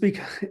 just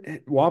because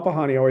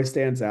Wapahani always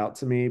stands out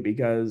to me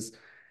because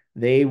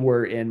they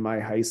were in my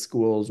high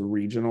school's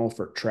regional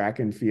for track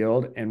and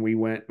field, and we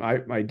went.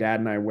 My dad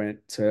and I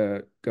went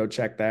to go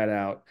check that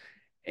out,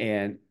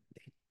 and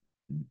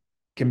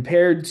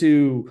compared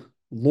to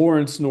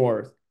Lawrence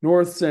North,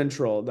 North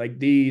Central, like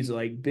these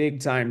like big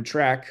time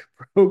track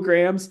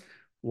programs,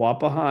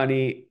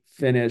 Wapahani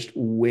finished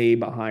way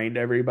behind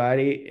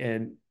everybody.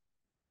 And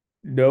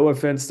no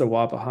offense to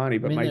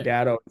Wapahani, but my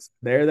dad always,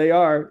 there they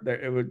are.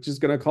 It was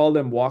just gonna call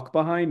them Walk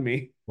Behind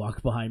Me.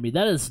 Walk Behind Me.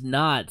 That is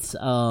not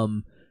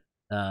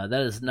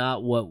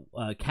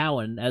what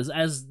Cowan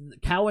as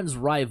Cowan's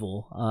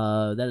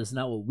rival. That is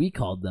not what we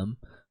called them.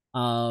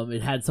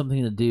 It had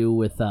something to do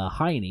with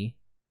Heine.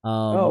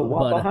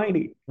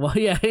 Wapahani. Well,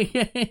 yeah,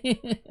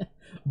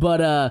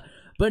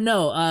 but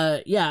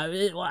no,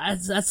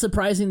 that's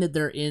surprising that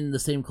they're in the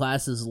same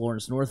class as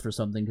Lawrence North for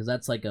something because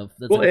that's like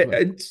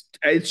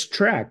it's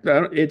track.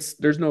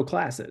 There's no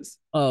classes.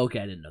 Oh, okay,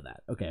 I didn't know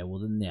that. Okay, well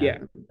then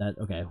that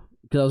okay.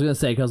 Because I was gonna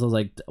say because I was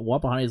like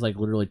Wapahani is like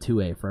literally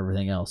 2A for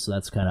everything else, so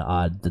that's kind of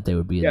odd that they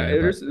would be.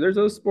 There's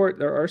those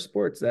there are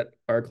sports that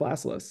are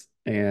classless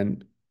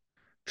and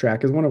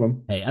track is one of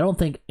them. Hey, I don't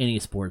think any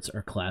sports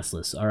are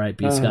classless. All right,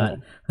 B. Scott.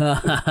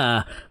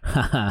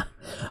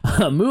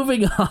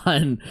 Moving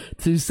on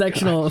to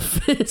sectional.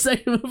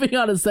 Moving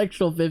on to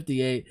sectional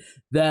 58.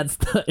 That's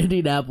the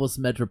Indianapolis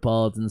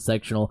Metropolitan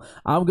sectional.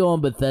 I'm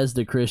going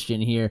Bethesda Christian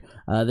here.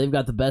 They've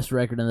got the best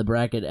record in the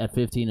bracket at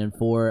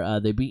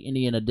 15-4. They beat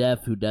Indiana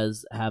Def, who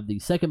does have the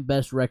second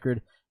best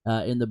record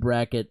in the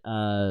bracket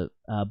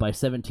by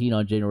 17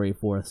 on January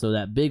 4th. So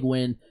that big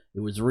win, it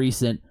was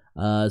recent.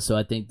 So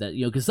I think that,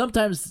 because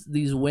sometimes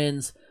these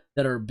wins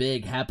that are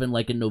big happen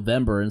like in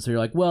November. And so you're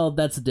like, well,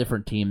 that's a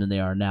different team than they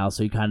are now.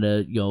 So you kind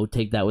of,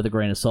 take that with a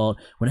grain of salt.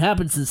 When it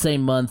happens in the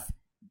same month,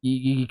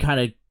 you kind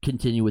of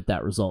continue with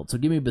that result. So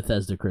give me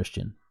Bethesda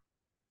Christian.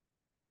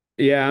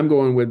 Yeah, I'm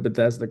going with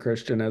Bethesda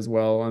Christian as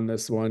well on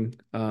this one.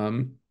 I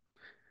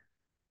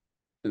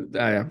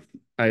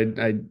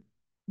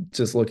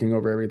just looking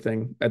over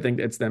everything, I think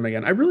it's them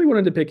again. I really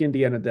wanted to pick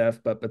Indiana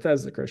Def, but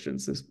Bethesda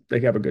Christians, they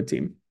have a good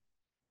team.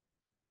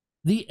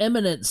 The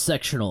Eminence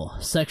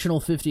sectional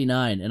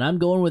 59, and I'm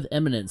going with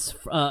Eminence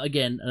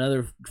again.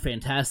 Another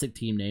fantastic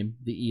team name,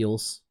 the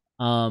Eels.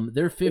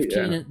 They're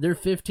 15. Yeah. They're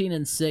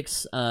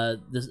 15-6.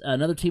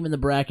 Another team in the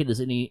bracket is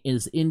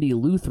Indy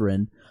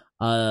Lutheran,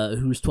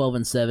 who's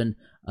 12-7.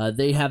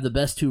 They have the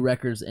best two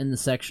records in the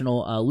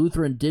sectional.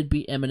 Lutheran did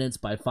beat Eminence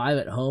by 5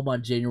 at home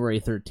on January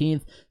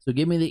 13th. So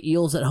give me the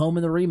Eels at home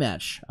in the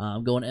rematch.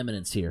 I'm going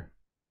Eminence here.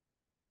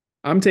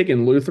 I'm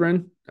taking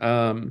Lutheran.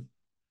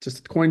 just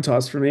a coin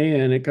toss for me,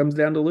 and it comes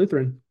down to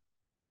Lutheran.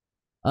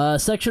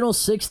 Sectional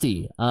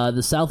 60,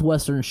 the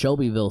Southwestern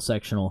Shelbyville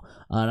sectional,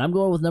 and I'm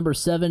going with number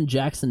 7,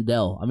 Jackson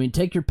Dell. I mean,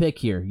 take your pick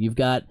here. You've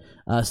got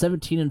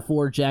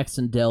 17-4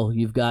 Jackson Dell.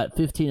 You've got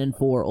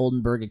 15-4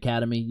 Oldenburg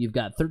Academy. You've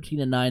got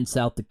 13-9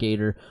 South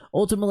Decatur.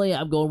 Ultimately,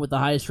 I'm going with the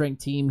highest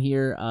ranked team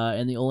here,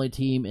 and the only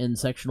team in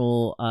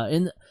sectional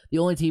the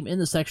only team in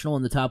the sectional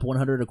in the top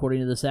 100 according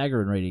to the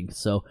Sagarin rating.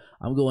 So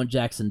I'm going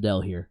Jackson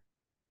Dell here.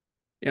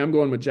 Yeah, I'm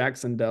going with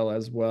Jackson Dell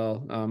as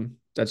well.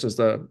 That's just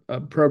a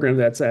program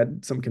that's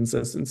had some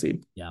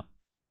consistency. Yeah,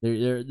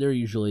 they're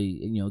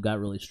usually got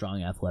really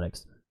strong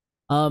athletics.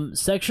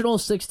 Sectional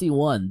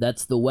 61,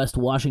 that's the West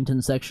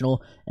Washington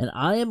sectional, and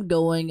I am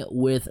going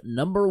with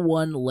number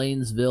 1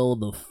 Lanesville,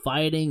 the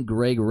Fighting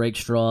Greg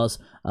Rakestraws.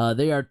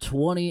 They are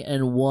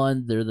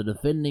 20-1. They're the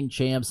defending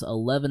champs,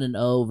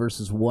 11-0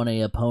 versus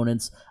 1A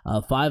opponents,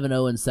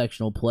 5-0 in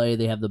sectional play.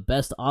 They have the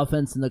best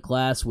offense in the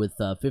class with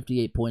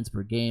 58 points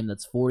per game.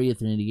 That's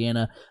 40th in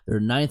Indiana. They're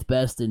 9th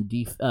best in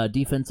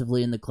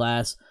defensively in the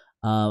class,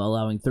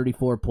 allowing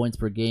 34 points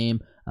per game.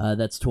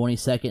 That's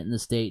 22nd in the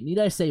state. Need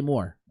I say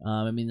more?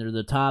 I mean, they're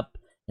the top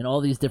in all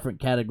these different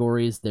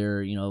categories.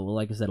 They're,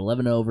 like I said,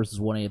 11-0 versus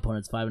 1A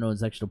opponents, 5-0 in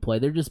sectional play.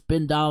 They've just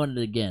been dominant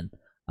again.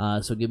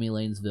 So give me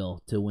Lanesville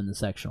to win the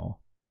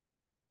sectional.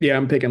 Yeah,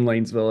 I'm picking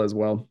Lanesville as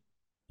well.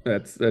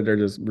 They're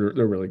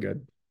really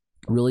good.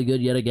 Really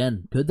good yet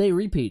again. Could they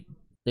repeat?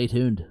 Stay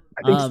tuned.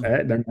 I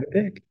think they're my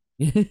pick.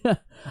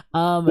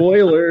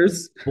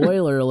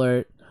 Boiler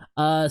alert.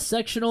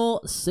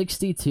 Sectional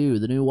 62,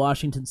 the new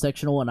Washington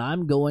sectional, and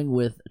I'm going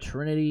with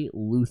Trinity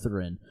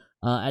Lutheran.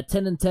 At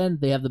 10-10,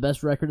 they have the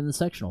best record in the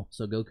sectional,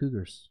 so go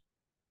Cougars.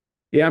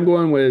 Yeah, I'm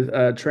going with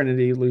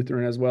Trinity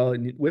Lutheran as well.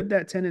 And with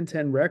that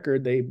 10-10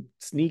 record, they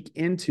sneak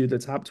into the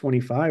top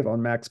 25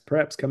 on Max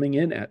Preps, coming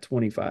in at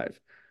 25.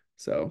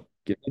 So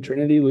give me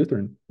Trinity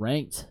Lutheran.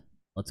 Ranked.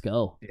 Let's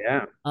go.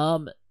 Yeah.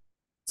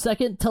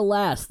 Second to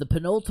last, the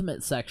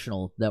penultimate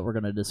sectional that we're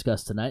going to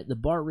discuss tonight, the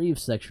Bar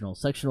Reeves sectional,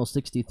 sectional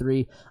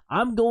 63.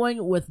 I'm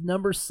going with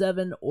number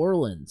 7,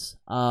 Orleans.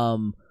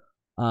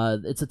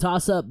 It's a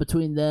toss-up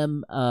between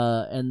them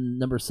and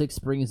number 6,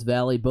 Springs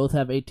Valley. Both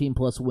have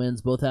 18-plus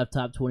wins. Both have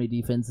top 20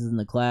 defenses in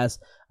the class,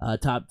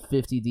 top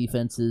 50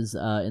 defenses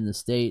in the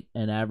state,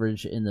 and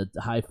average in the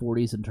high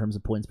 40s in terms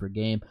of points per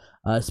game.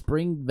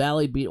 Spring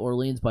Valley beat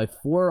Orleans by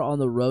 4 on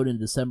the road in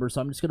December,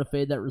 so I'm just going to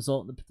fade that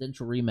result in the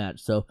potential rematch.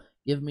 So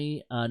give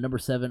me number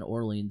 7,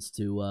 Orleans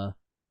to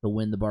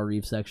win the Bar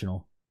Reeves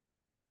sectional.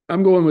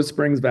 I'm going with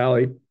Springs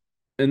Valley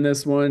in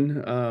this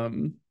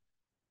one.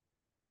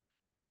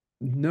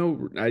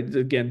 No,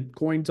 again,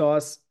 coin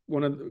toss,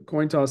 one of the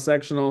coin toss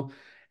sectional,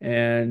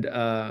 and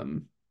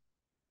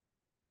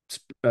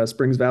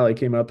Springs Valley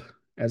came up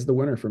as the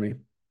winner for me.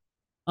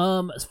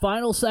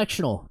 Final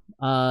sectional.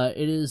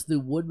 It is the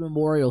Wood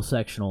Memorial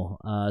sectional,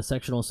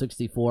 sectional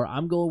 64.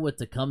 I'm going with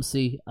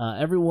Tecumseh.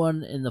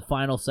 Everyone in the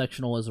final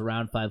sectional is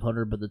around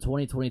 500, but the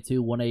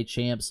 2022 1A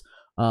champs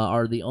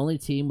are the only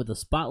team with a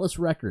spotless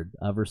record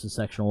versus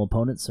sectional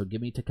opponents. So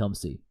give me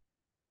Tecumseh.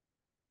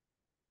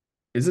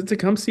 Is it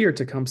Tecumseh or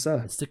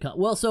Tecumseh? It's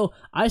well, so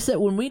I said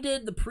when we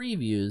did the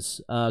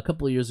previews a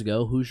couple of years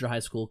ago, Hoosier High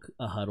School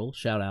Huddle,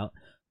 shout out.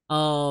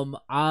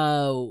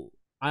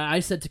 I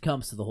said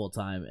Tecumseh the whole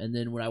time, and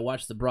then when I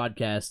watched the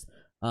broadcast,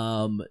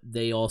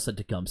 they all said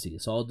Tecumseh,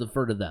 so I'll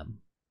defer to them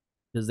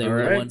because they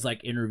were the ones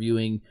like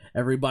interviewing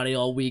everybody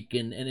all week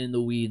and in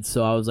the weeds.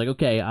 So I was like,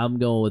 okay, I'm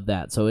going with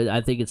that. So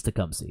I think it's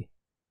Tecumseh.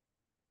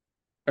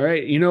 All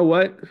right, you know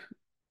what?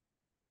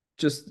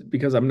 Just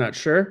because I'm not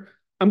sure,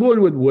 I'm going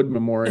with Wood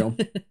Memorial.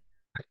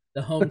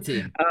 The home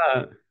team.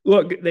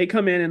 Look, they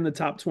come in the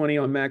top 20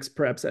 on Max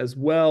Preps as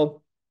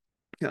well.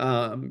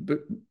 But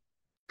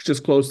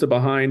just close to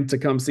behind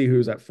Tecumseh,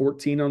 who's at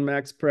 14 on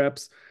Max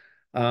Preps.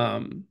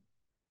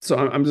 So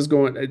I'm just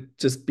going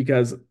just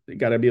because it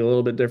got to be a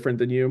little bit different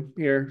than you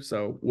here.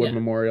 So Wood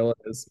Memorial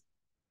is.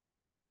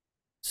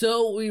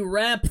 So we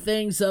wrap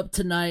things up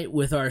tonight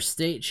with our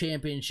state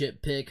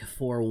championship pick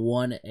for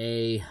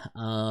 1A,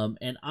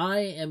 and I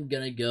am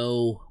gonna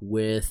go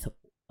with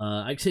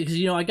because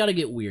I gotta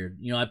get weird.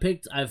 I've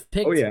picked.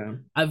 Oh yeah.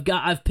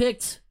 I've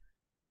picked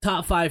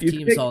top 5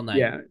 teams all night.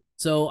 Yeah.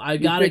 So I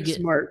gotta get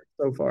smart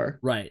so far.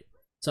 Right.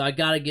 So I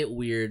gotta get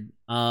weird.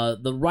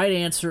 The right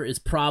answer is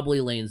probably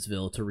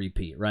Lanesville to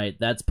repeat. Right.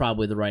 That's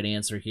probably the right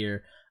answer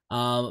here.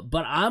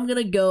 But I'm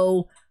gonna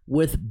go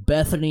with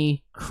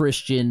Bethany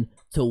Christian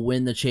to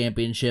win the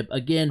championship.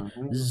 Again,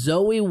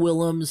 Zoe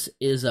Willems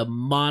is a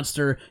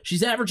monster.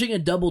 She's averaging a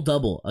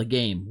double-double a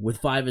game with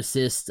 5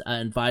 assists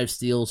and 5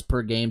 steals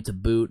per game to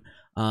boot.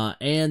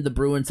 And the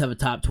Bruins have a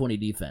top 20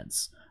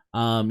 defense.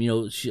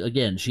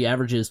 She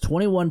averages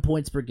 21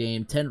 points per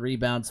game, 10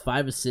 rebounds,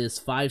 5 assists,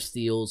 5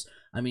 steals.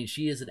 I mean,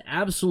 she is an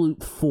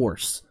absolute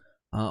force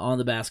on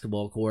the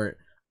basketball court.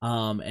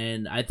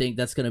 And I think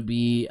that's going to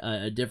be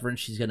a difference.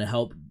 She's going to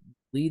help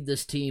lead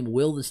this team,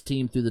 will this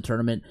team through the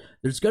tournament.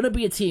 There's going to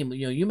be a team,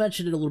 you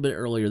mentioned it a little bit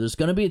earlier, there's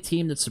going to be a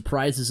team that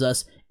surprises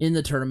us in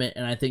the tournament,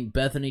 and I think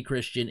Bethany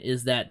Christian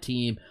is that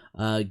team.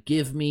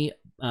 Give me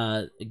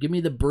Give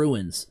me the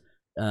Bruins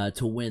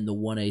to win the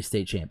 1A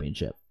state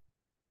championship.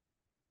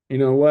 You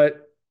know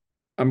what?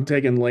 I'm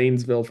taking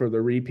Lanesville for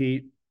the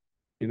repeat.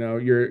 You know,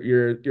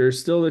 you're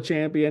still the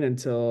champion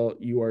until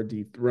you are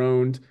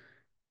dethroned.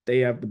 They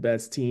have the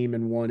best team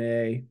in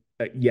 1A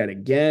yet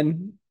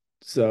again.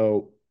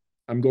 So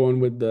I'm going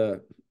with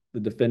the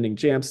defending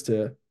champs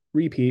to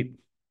repeat.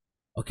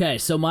 Okay,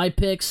 so my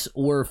picks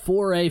were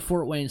 4A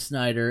Fort Wayne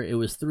Snyder. It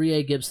was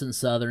 3A Gibson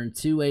Southern,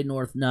 2A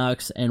North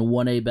Knox, and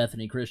 1A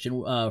Bethany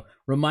Christian.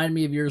 Remind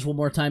me of yours one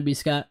more time, B.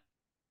 Scott.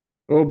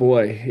 Oh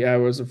boy, yeah, I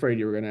was afraid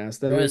you were going to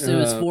ask that. It was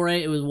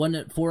 4A. It was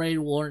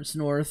 4A Lawrence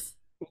North.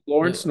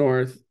 Lawrence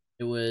North.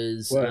 It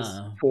was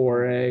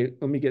 4A.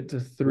 Let me get to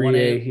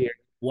 3A here.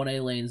 1A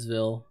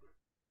Lanesville.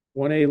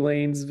 1A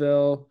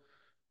Lanesville.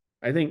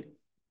 I think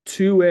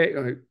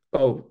 2A.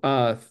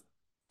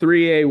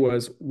 3A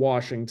was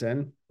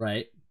Washington.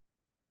 Right.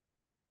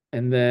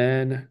 And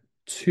then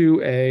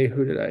 2A,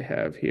 who did I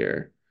have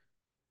here?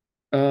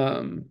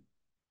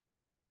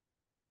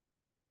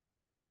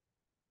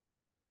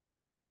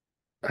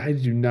 I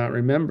do not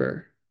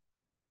remember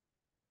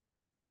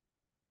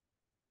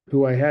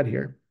who I had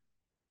here.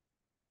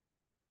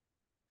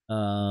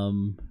 Yeah,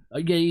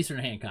 Eastern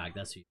Hancock.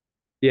 That's who.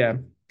 Yeah,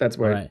 that's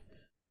right. All right.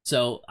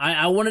 So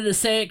I wanted to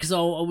say it because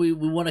we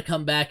want to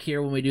come back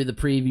here when we do the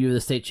preview of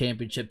the state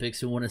championship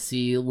picks. We want to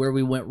see where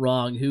we went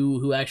wrong,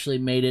 who actually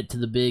made it to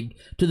the big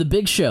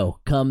show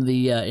come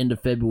the end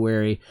of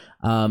February,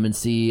 and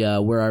see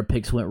where our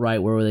picks went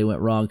right, where they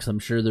went wrong. Because I'm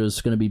sure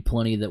there's going to be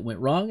plenty that went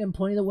wrong and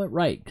plenty that went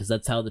right. Because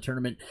that's how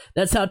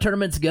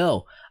tournaments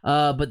go.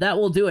 But that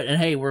will do it.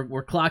 And hey,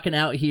 we're clocking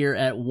out here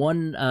at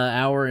 1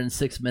 hour and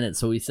 6 minutes.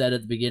 So we said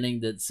at the beginning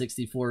that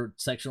 64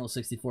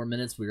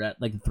 minutes. We were at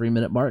like the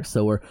 3-minute mark.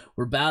 So we're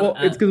back. Well,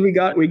 it's because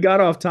we got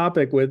off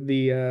topic with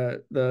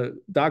the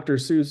Dr.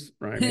 Seuss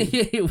rhyming.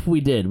 we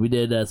did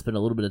spend a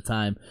little bit of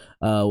time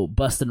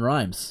busting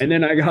rhymes, and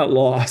then I got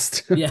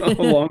lost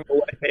along the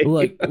way.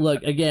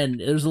 Look again.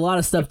 There's a lot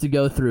of stuff to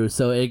go through,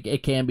 so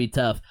it can be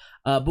tough.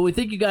 But we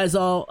thank you guys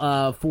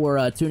all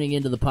for tuning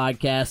into the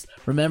podcast.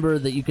 Remember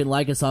that you can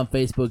like us on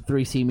Facebook,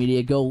 3C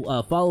Media.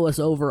 Go follow us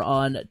over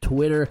on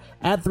Twitter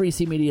at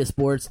 3C Media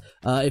Sports.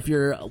 If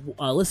you're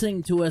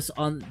listening to us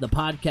on the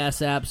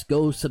podcast apps,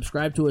 go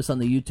subscribe to us on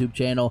the YouTube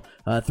channel,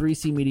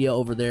 3C Media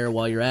over there.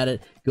 While you're at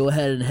it, go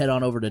ahead and head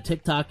on over to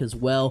TikTok as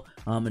well,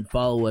 and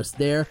follow us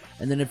there.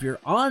 And then if you're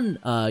on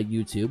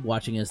YouTube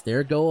watching us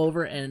there, go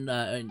over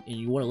and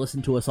you want to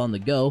listen to us on the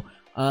go,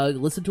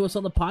 listen to us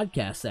on the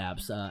podcast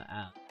apps.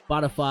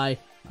 Spotify,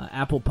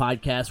 Apple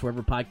Podcasts,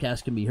 wherever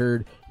podcasts can be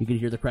heard. You can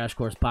hear the Crash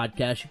Course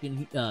podcast. You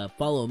can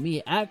follow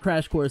me at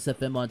Crash Course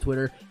FM on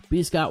Twitter.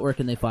 B. Scott, where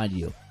can they find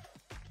you?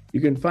 You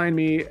can find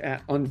me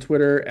on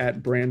Twitter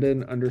at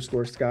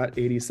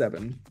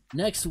Brandon_Scott87.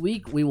 Next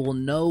week, we will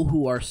know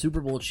who our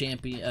Super Bowl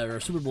champion or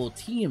Super Bowl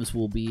teams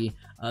will be.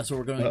 So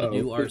we're going to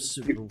do our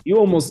Super Bowl. You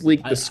almost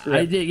leaked the script.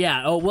 I did,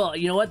 yeah. Oh, well,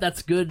 you know what?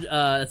 That's good.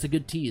 That's a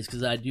good tease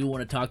because I do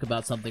want to talk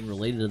about something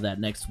related to that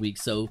next week.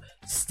 So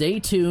stay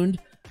tuned.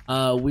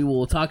 We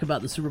will talk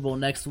about the Super Bowl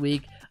next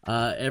week.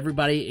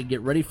 Everybody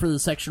get ready for the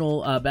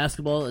sectional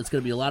basketball. It's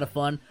going to be a lot of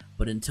fun.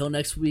 But until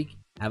next week,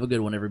 have a good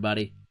one,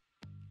 everybody.